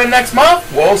 can they win next month?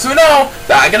 We'll soon know.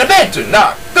 Back in a bit, do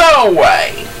not go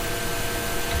away.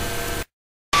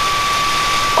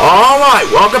 Alright,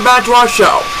 welcome back to our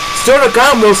show. Still to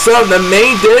come, we'll serve the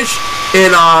main dish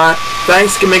in our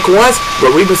Thanksgiving course,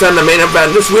 where we present the main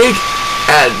event this week.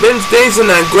 And Vince Jason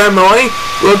and Graham Murray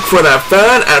look for their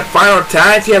 3rd and final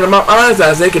tag team of honors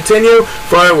as they continue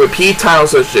for a repeat title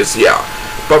search this year.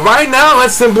 But right now,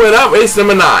 let's simple it up. Race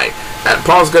 #9, and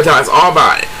Paul's good times all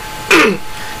about it.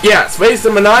 Yes, race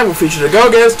 #9 will feature the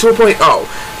Go-Getters 2.0.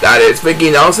 That is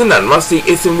Vicky Nelson and Rusty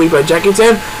Easton Weaver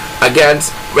Jenkinson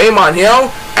against Raymond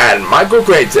Hill and Michael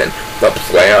Creighton. The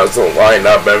players will line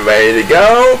up and ready to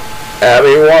go.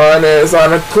 Everyone is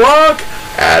on the clock.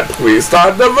 And please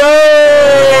start the race!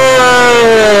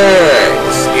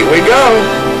 Here we go.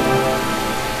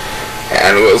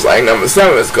 And it looks like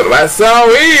 #7 is going to rest, so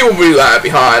he will be right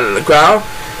behind in the crowd.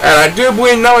 And I do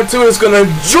believe #2 is going to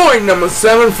join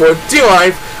 #7 for dear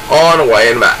life on the way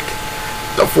in the back.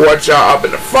 The 4 Chao up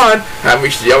in the front have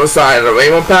reached the other side of the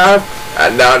rainbow path.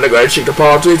 And now they're going to shake the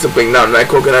palm trees to bring down that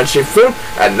coconut shaped fruit.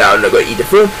 And now they're going to eat the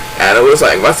fruit. And it looks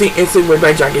like Rusty Instant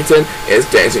Whitbank Jackington is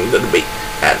dancing to the beat.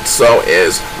 And so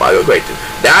is Michael Creighton.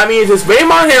 That means it's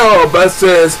Raymond Hill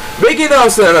versus Vicky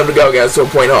Nelson of the Go-Getters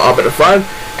 2.0 up in the front.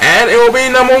 And it will be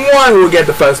number 1 who will get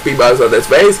the first speed buzz of this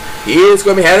race. He is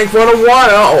going to be heading for the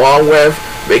water along with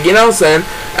Vicky Nelson.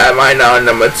 And right now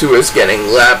number 2 is getting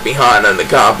left behind in the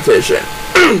competition.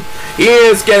 He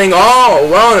is getting all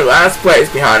alone in last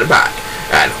place behind the pack.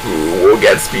 And who will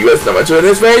get speed buzz number 2 in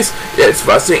this race? It's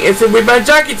Rusting Instantly by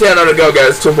Jackie Chan on the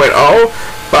Go-Getters 2.0.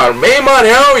 But Raymond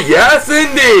Hill, yes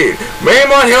indeed.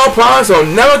 Raymond Hill promised he'll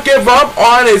never give up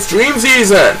on his dream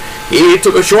season. He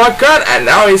took a shortcut and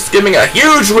now he's skimming a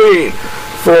huge lead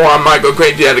for Michael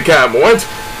Clayton at the Cowboys.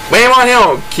 Raymond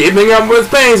Hill keeping up with his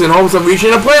pace in hopes of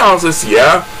reaching the playoffs this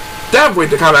year. Definitely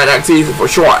to come out next season for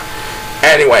sure.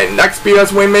 Anyway, next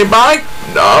BS win made by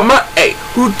number 8,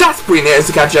 who desperately needs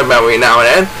to catch up every now and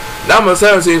then. Number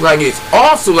 7 seems like he's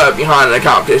also left behind in the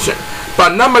competition.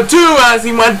 But number 2, as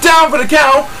he went down for the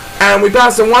count, and we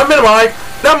passed the 1 minute mark,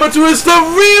 number 2 is the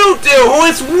real deal, who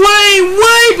is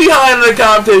way behind in the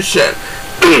competition.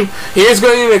 He is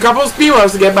going to need a couple of speed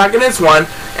runs to get back in this one,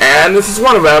 and this is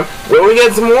one of them. Will we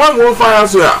get some more? We'll find out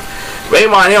soon enough.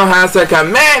 Raymond Hill has her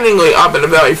commandingly up in the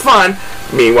very front.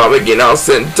 Meanwhile, Vicky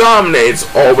Nelson dominates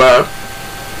over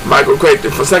Michael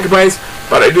Clayton for second place,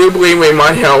 but I do believe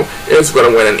Raymond Hill is going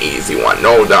to win an easy one,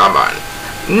 no doubt about it.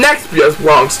 Next BS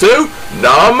belongs to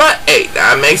number 8.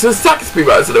 That makes his second speed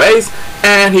buzz of the race,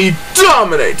 and he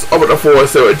dominates over the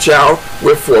 4-0 Chao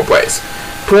with 4th place.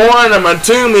 Poor number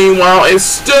 2, meanwhile, is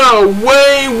still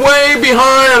way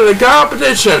behind in the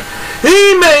competition.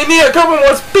 He may need a couple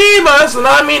more speed buzzes than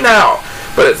I mean now.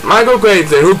 But it's Michael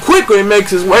Clayton who quickly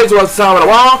makes his way towards the top of the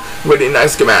wall with the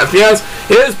nice command PS.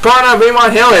 His partner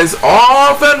Raymond Hill is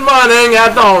off and running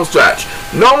at the home stretch.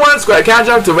 No one's going to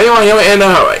catch up to Raymond Hill in a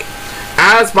hurry.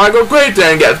 As Michael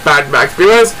Clayton gets back-to-back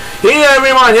speeders, he and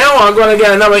Raymond Hill are going to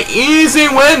get another easy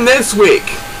win this week.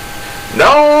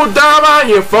 No doubt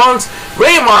about it, folks.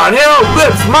 Raymond Hill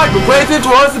lifts Michael Clayton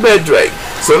towards the victory.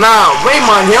 So now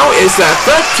Raymond Hill is at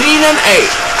 13-8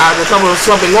 after a couple of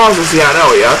slumping losses he had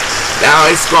earlier. Now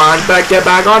he's going to get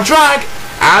back on track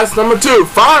as number 2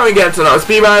 finally gets another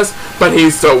speed buzz, but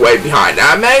he's still way behind.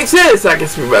 That makes his second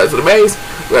speed buzz of the race.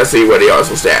 Let's see where the others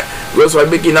will stand. Looks like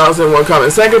Vicky Nelson will come in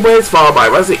second place, followed by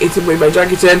Rusty Instantly by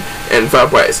Jackie Chan in third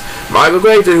place. Michael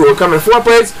Clayton, who will come in 4th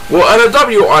place, will earn a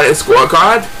W on his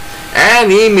scorecard,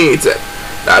 and he needs it.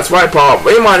 That's right, Paul.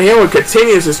 Raymond Hill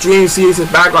continues his dream season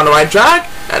back on the right track,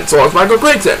 and so is Michael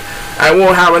Clayton. And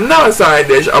we'll have another side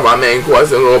dish of our main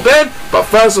course in a little bit, but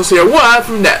first let's hear a word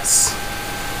from Ness.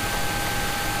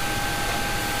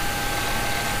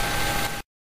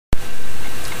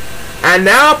 And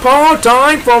now, Paul,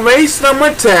 time for race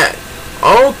number 10.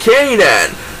 Okay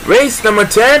then, race number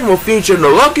 10 will feature the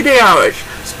Lucky the Irish,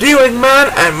 Stealing Man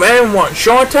and Raymond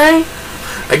Shorty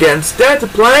against Dare to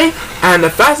Play and the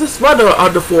fastest runner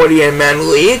of the 48-man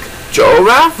league, Joe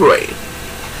Rafferty.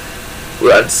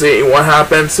 Let's see what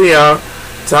happens here.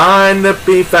 Time to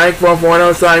be thankful for an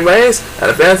outside race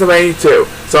and a fans of 82.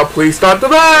 So please start the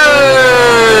race!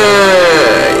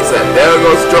 And there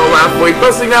goes Joe Rafferty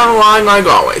busting down the line like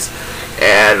always.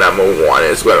 And number 1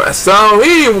 is winner. So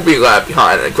he will be left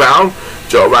behind in the crowd.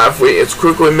 Joe Rafferty is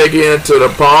quickly making it to the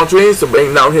palm trees to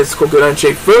bring down his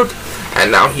coconut-shaped fruit.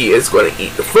 And now he is going to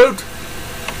eat the fruit.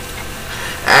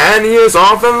 And he is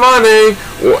off and running.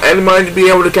 Will anybody be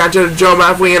able to catch up to Joe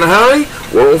Rafferty in a hurry?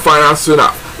 We'll find out soon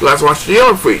enough. Let's watch the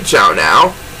other fruit Chao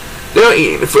now. They're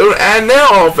eating the fruit and they're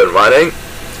off and running.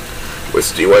 With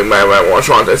Stealing Man and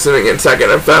Washington sitting in second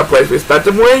and third place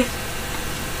respectively.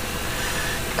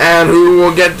 And who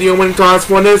will get the winning toss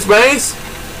for this race?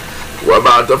 We're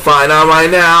about to find out right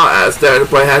now as Dare to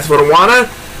Play heads for the water.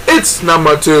 It's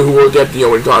number 2 who will get the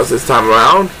winning toss this time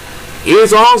around. He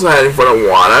is also heading for the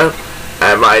water.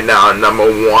 And right now, number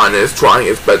 1 is trying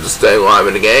his best to stay alive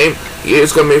in the game. He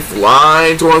is going to be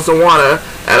flying towards the water.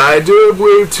 And I do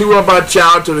believe 2 are about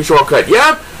Chao to the shortcut.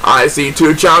 Yep, I see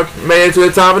 2 Chao made it to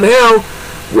the top of the hill.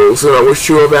 We'll see which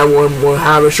 2 of them will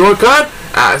have a shortcut.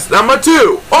 As number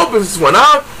 2 opens this one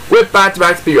up with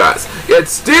back-to-back speed runs.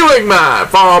 It's Stealing Man,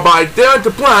 followed by Dare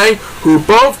to Play, who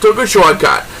both took a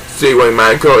shortcut. Stealing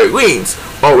Man currently leads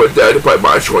over Dare to Play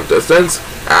by a short distance.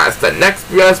 As the next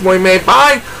BS point made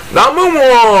by number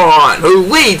 1, who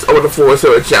leads over the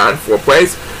 4-0 Chao in 4th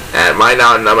place. And right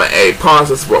now, number 8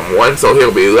 passes from 1, so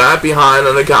he'll be left behind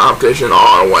in the competition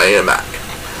all the way and back.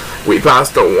 We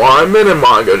passed the 1 minute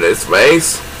mark of this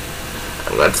race.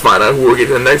 And let's find out who will get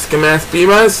the next command speed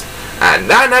buzz. And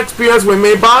that next speed buzz was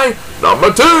made by number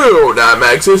 2. That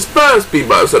makes his first speed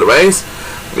buzz of the race.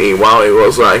 Meanwhile, it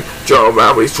looks like Joe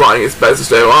Rafferty's trying his best to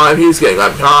stay alive. He's getting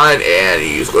left behind, and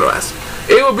he's going to rest.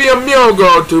 It will be a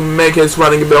miracle to make his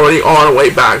running ability all the way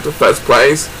back to first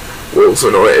place. We'll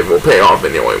soon know it will pay off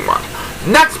in the only one.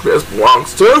 Next place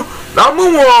belongs to number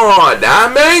 1.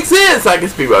 That makes it. Second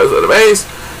speed bus of the race.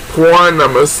 Pawn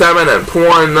number 7 and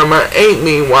pawn number 8,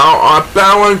 meanwhile, are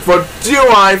battling for dear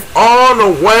life all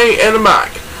the way in the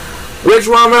back. Which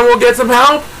one of them will get some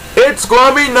help? It's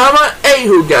going to be number 8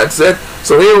 who gets it.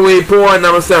 So he will lead pawn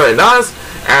number 7 does.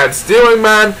 And Stealing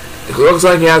Man, it looks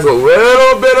like he has a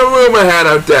little bit of room ahead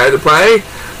of Dare to Play.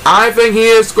 I think he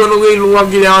is going to lead the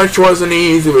Lucky Dollars choice in the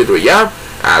easy victory, yeah?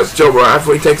 As Joker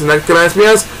actually takes the next command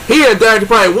SPS, he and Dare to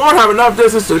Play won't have enough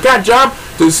distance to catch up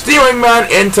to Stealing Man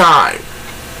in time.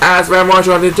 As Van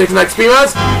Marshall takes the next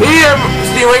SPS, he and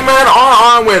Stealing Man are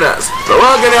our winners. The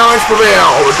Lucky Dollars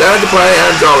prevail over Dare to Play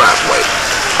and Joe Rapley.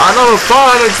 Another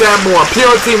fine example of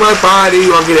pure teamwork by the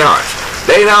Lucky Dollars.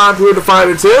 They now improved to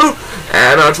 5-2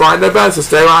 and are trying their best to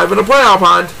stay alive in the playoff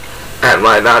hunt. And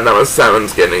right now, number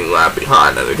 7's getting left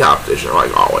behind in the competition,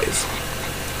 like always.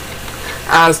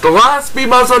 As the last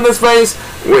speed bus on this race,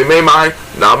 we may my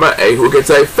number 8, who can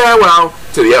say farewell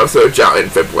to the episode Chao in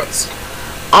 5th place.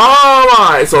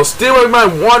 Alright, so Stealing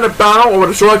Man won the battle over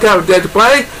the shortcut of Dare to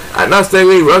Play, and thus they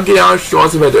lead Lucky Hours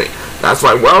short of victory. That's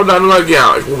right, well done, Lucky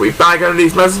Hours. We'll be back under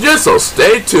these messages, so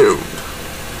stay tuned.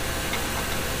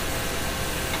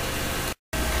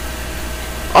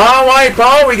 Alright,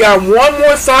 Paul, we got one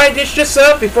more side dish to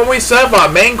serve before we serve our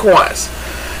main course.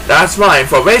 That's right,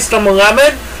 for race number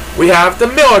 11, we have the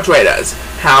Miller Traders,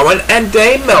 Howard and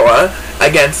Dave Miller,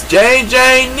 against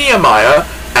J.J. Nehemiah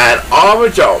and Oliver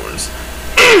Jones.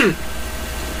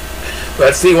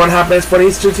 Let's see what happens for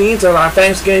these two teams as our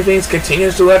Thanksgiving feast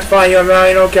continues to electrify here in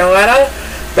Raleigh, North Carolina.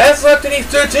 Best luck to these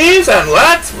two teams, and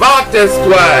let's rock this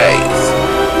place!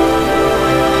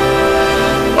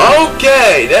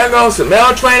 Okay, there goes the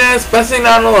Male Traders pressing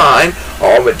down the line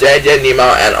over J.J. Nemo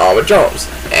and Oliver Jones.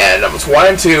 And numbers 1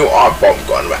 and 2 are both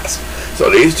going west. So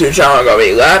these two children are going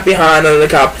to be left behind in the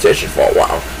competition for a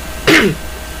while.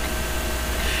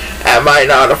 And right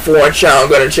now the 4 children are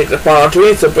going to check the palm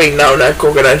trees to bring down that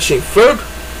coconut shaped fruit.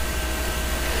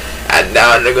 And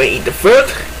now they're going to eat the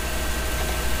fruit.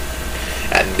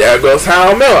 And there goes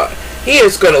Hal Miller. He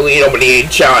is going to lead over the 8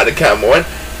 child to come on.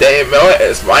 Dave Miller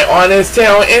is right on his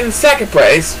tail in 2nd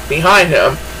place behind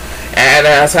him. And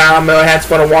as Hal Miller heads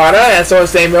for the water, and so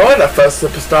is Dave Miller, the first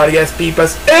superstar to get speed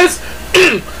bus is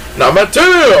number 2,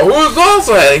 who's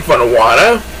also heading for the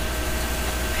water.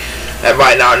 And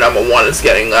right now, number 1 is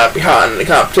getting left behind in the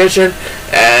competition,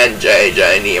 and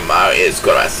J.J. Nehemiah is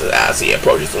going as he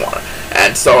approaches the water.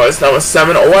 And so is number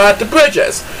 7 over at the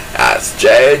bridges, as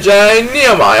J.J.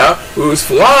 Nehemiah, who's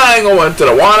flying over into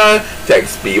the water,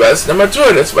 takes speed bus number 2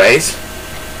 in this race.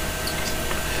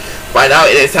 Right now,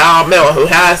 it is Hal Miller who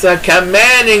has a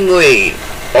commanding lead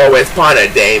over his partner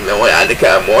Dave Miller at the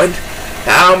command.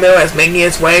 Hal Miller is making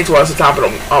his way towards the top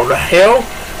of the hill.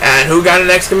 And who got the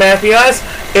next command for us?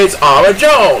 It's Oliver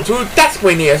Jones, who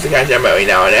desperately needs to catch him every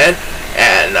now and then.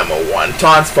 And number 1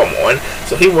 taunts for one,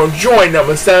 so he will join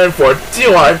number 7 for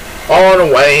D1 all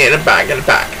the way in the back of the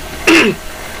pack.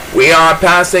 We are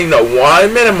passing the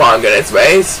 1 minute mark in this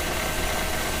race.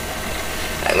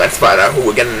 And let's find out who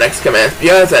will get the next command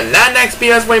spears. And that next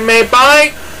spears will be made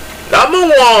by number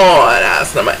 1.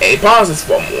 That's number 8 pauses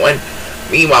for 1.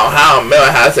 Meanwhile, Hal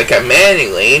Miller has a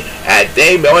commanding lead, and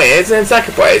Dave Miller is in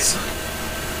 2nd place.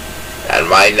 And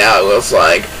right now it looks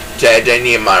like J.J.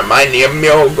 Nehemiah might need a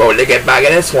miracle to get back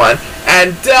in this one.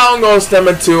 And down goes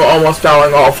number 2, almost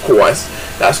falling off course.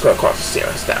 That's going to cause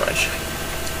serious damage.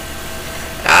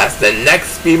 As the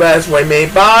next speed bus was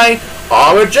made by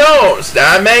Oliver Jones.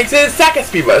 That makes his 2nd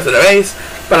speed bus in the race.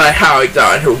 But I highly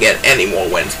doubt he'll get any more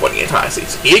wins for the entire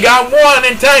season. He got 1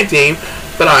 in tag team,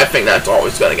 but I think that's all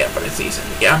he's going to get for the season,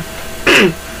 yeah?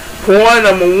 Poor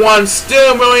number 1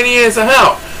 still really needs some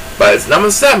help, but it's number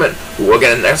 7 who will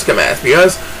get the next command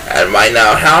spears. And right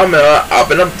now, Hal Miller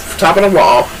up in the top of the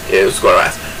wall is going to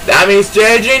rest. That means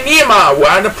J.J. Nehemiah will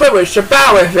have the privilege to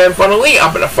battle with him for the lead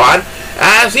up in the front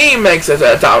as he makes it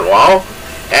to the top of the wall.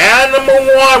 And number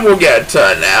 1 will get a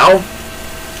turn now,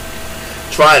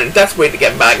 trying desperately to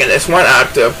get back in this one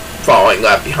after falling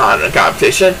left behind in the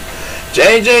competition.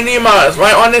 J.J. Nehemiah is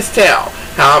right on his tail.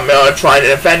 Hal Miller trying to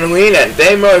defend the lead, and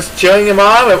Dave Miller is cheering him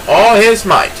on with all his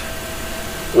might.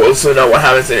 We'll soon know what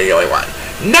happens in the only one.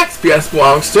 Next PS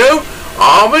belongs to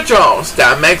Oliver Jones.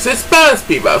 That makes his first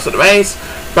speed bus of the race,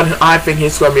 but I think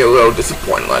he's going to be a little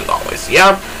disappointed like always.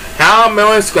 Yeah, Hal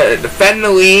Miller is going to defend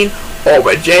the lead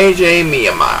over J.J.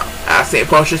 Nehemiah as he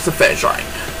approaches the finish line.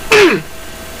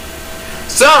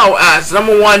 So, as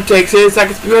number 1 takes his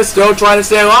 2nd speed bus, still trying to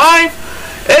stay alive,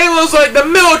 it looks like the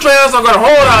Middle Trails are going to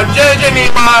hold on J.J.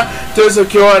 Nehemiah to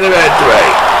secure the victory.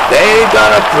 They've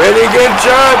done a pretty good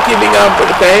job keeping up with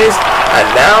the pace, and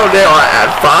now they are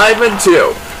at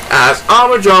 5-2. as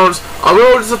Armor Jones, a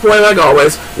little disappointed like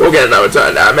always, will get another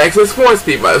turn. That makes his 4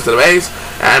 speed boost to the base,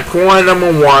 and point number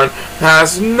 1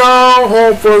 has no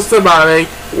hope for surviving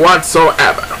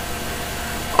whatsoever.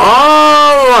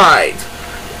 Alright,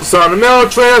 so the middle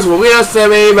trainers will lead us to the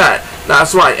main event.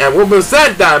 That's right, and we'll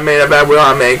present that main event with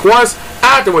our main course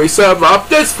after we serve up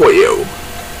this for you.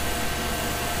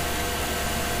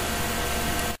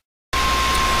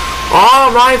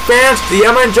 Alright fans, the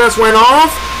oven just went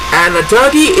off, and the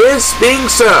turkey is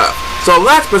being served. So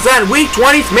let's present week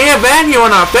 20's main event here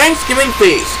on our Thanksgiving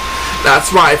feast.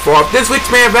 That's right, for this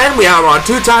week's main event, we have our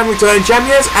 2-time returning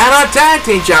champions and our tag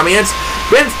team champions,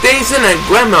 Vince Dayson and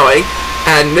Glenn Murray,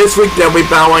 and this week they'll be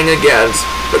battling against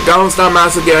the Golden Star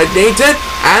Master Garrett Dayton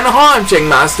and the Harlem Shake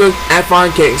Master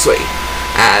Efron Kingsley.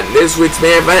 And this week's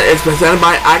main event is presented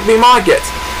by Acme Markets,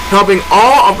 helping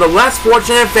all of the less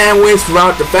fortunate families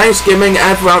throughout the Thanksgiving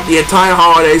and throughout the entire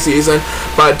holiday season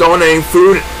by donating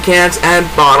food, cans, and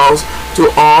bottles to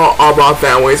all of our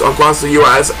families across the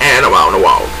U.S. and around the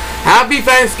world. Happy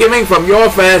Thanksgiving from your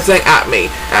fans at Acme,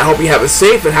 and I hope you have a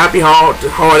safe and happy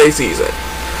holiday season.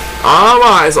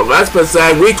 Alright, so let's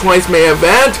present week 20's main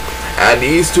event, and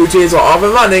these two teams are off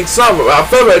and running, so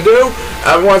without further ado,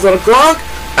 everyone's on the clock,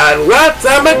 and let's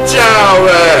have a Chao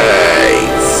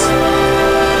race!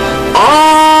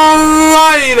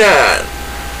 Alrighty then!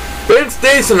 Vince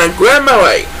Dayson and Glenn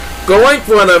Murray going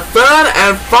for the 3rd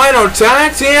and final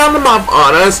tag team of the month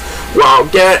honors, while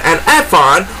Garrett and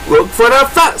Efron look for their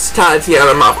 1st tag team of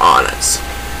the month honors.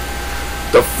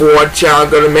 The 4 Chao are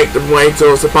going to make the way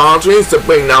to the palm trees to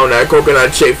bring down their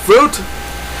coconut-shaped fruit,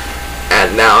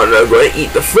 and now they're going to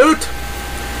eat the fruit.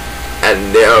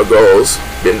 And there goes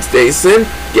Vince Dayson,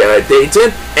 Garrett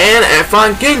Dayton, and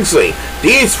Efron Kingsley.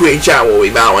 These 3 Chao will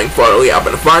be bowing furtherly up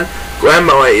in the front. Glenn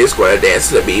Murray is going to dance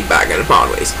to the beat back in the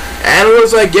pathways. And it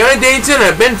looks like Garrett Dayton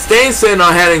and Vince Dayson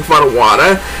are heading for the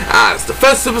water as the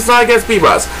first superstar gets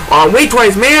P-Bus. On week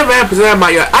 20's main event presented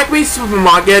by your Acme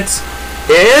Supermarkets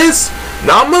is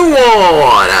number 1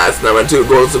 as number 2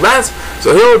 goes to best.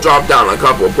 So he'll drop down a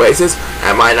couple of places.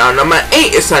 And right now number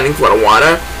 8 is heading for the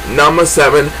water. Number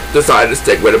 7 decided to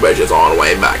stick with the bridges all the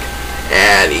way back.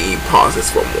 And he pauses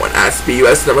for 1 as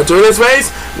PUS number 2 in this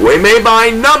race, we made by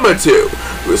number 2,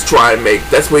 who's trying to make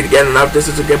desperately to get enough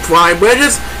distance to get flying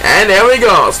bridges, and there we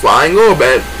go, flying a little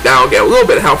bit. Now get a little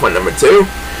bit of help on number 2.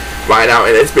 Right now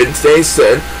it has been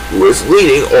Dayson, who is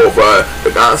leading over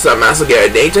the Golden Star Master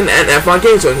Garrett Dayton and Efron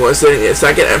Kingsley, who are sitting in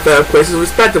 2nd and 3rd places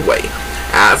respectively.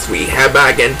 As we head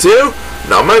back into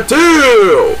number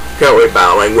 2, currently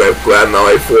battling with Glenn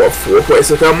Murray for 4th place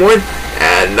to come win,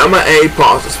 and number 8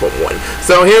 pauses for 1.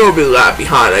 So he will be left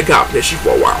behind the competition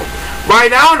for a while.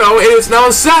 Right now, though, it is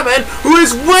number 7 who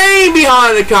is way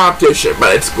behind the competition,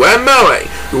 but it's Glenn Murray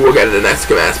who will get the next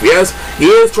command because he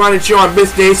is trying to cheer on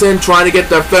Vince Dayson, trying to get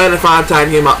the 3rd and final tag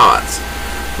team odds.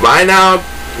 Right now,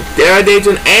 Garrett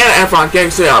Dayton and Efron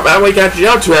Kingsley are battling catching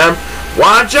up to him.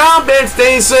 Watch out, Vince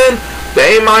Dayson!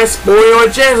 They might spoil your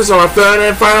chances on a 3rd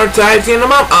and final tag team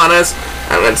honors.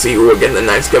 And let's see who will get the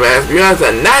next command appearance.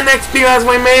 And that next appearance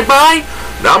we made by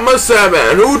number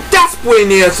 7, who desperately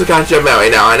needs to catch up every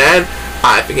now and then.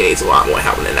 I think he needs a lot more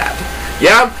help than that.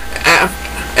 Yep,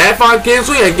 Efron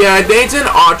Kingsley and Garrett Dayton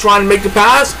are trying to make the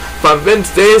pass from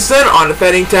Vince Dayson on the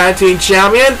defending tag team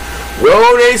champion.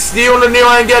 Will they steal the deal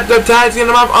and get the tag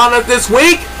team honors this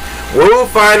week? We'll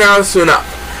find out soon enough.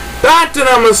 Back to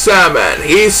number 7.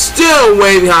 He's still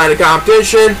way behind the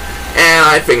competition, and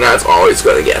I think that's all he's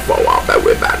going to get for a while. But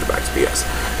we're back to PS.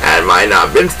 And right now,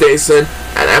 Vince Dayson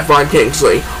and Efron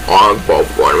Kingsley are both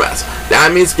going to rest. That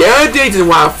means Garrett Dayton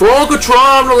will have full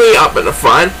control of the lead up in the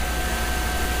front.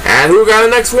 And who got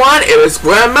the next one? It is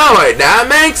Glenn Murray. That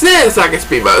makes it second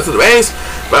speed boost of the race.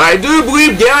 But I do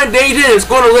believe Garrett Dayton is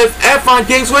going to lift Efron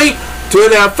Kingsley to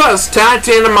their 1st tag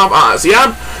team of honors.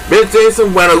 Yep. Vince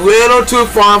Dayson went a little too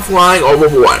far flying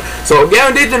overboard. So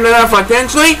Garrett Dayton and Efron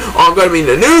Kingsley are going to be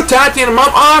the new tag team of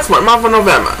honors for the month of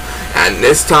November. And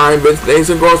this time Vince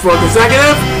Dayson goes for a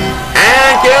consecutive.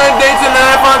 And Garrett Dayton and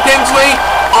Efron Kingsley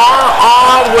are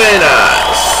our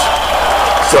winners.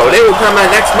 So they will come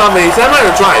back next month in December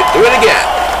and try to do it again.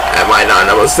 And right now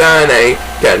number 7, they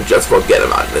can just forget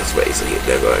about this race.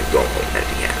 They're going to go home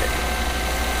empty-handed.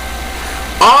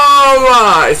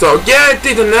 Alright, so Garrett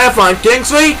Dayton and Efron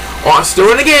Kingsley are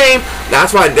still in the game.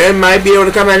 That's why they might be able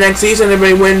to come out next season and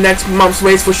they win next month's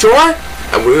race for sure.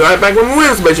 And we'll be right back when we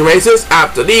win some races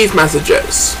after these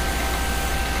messages.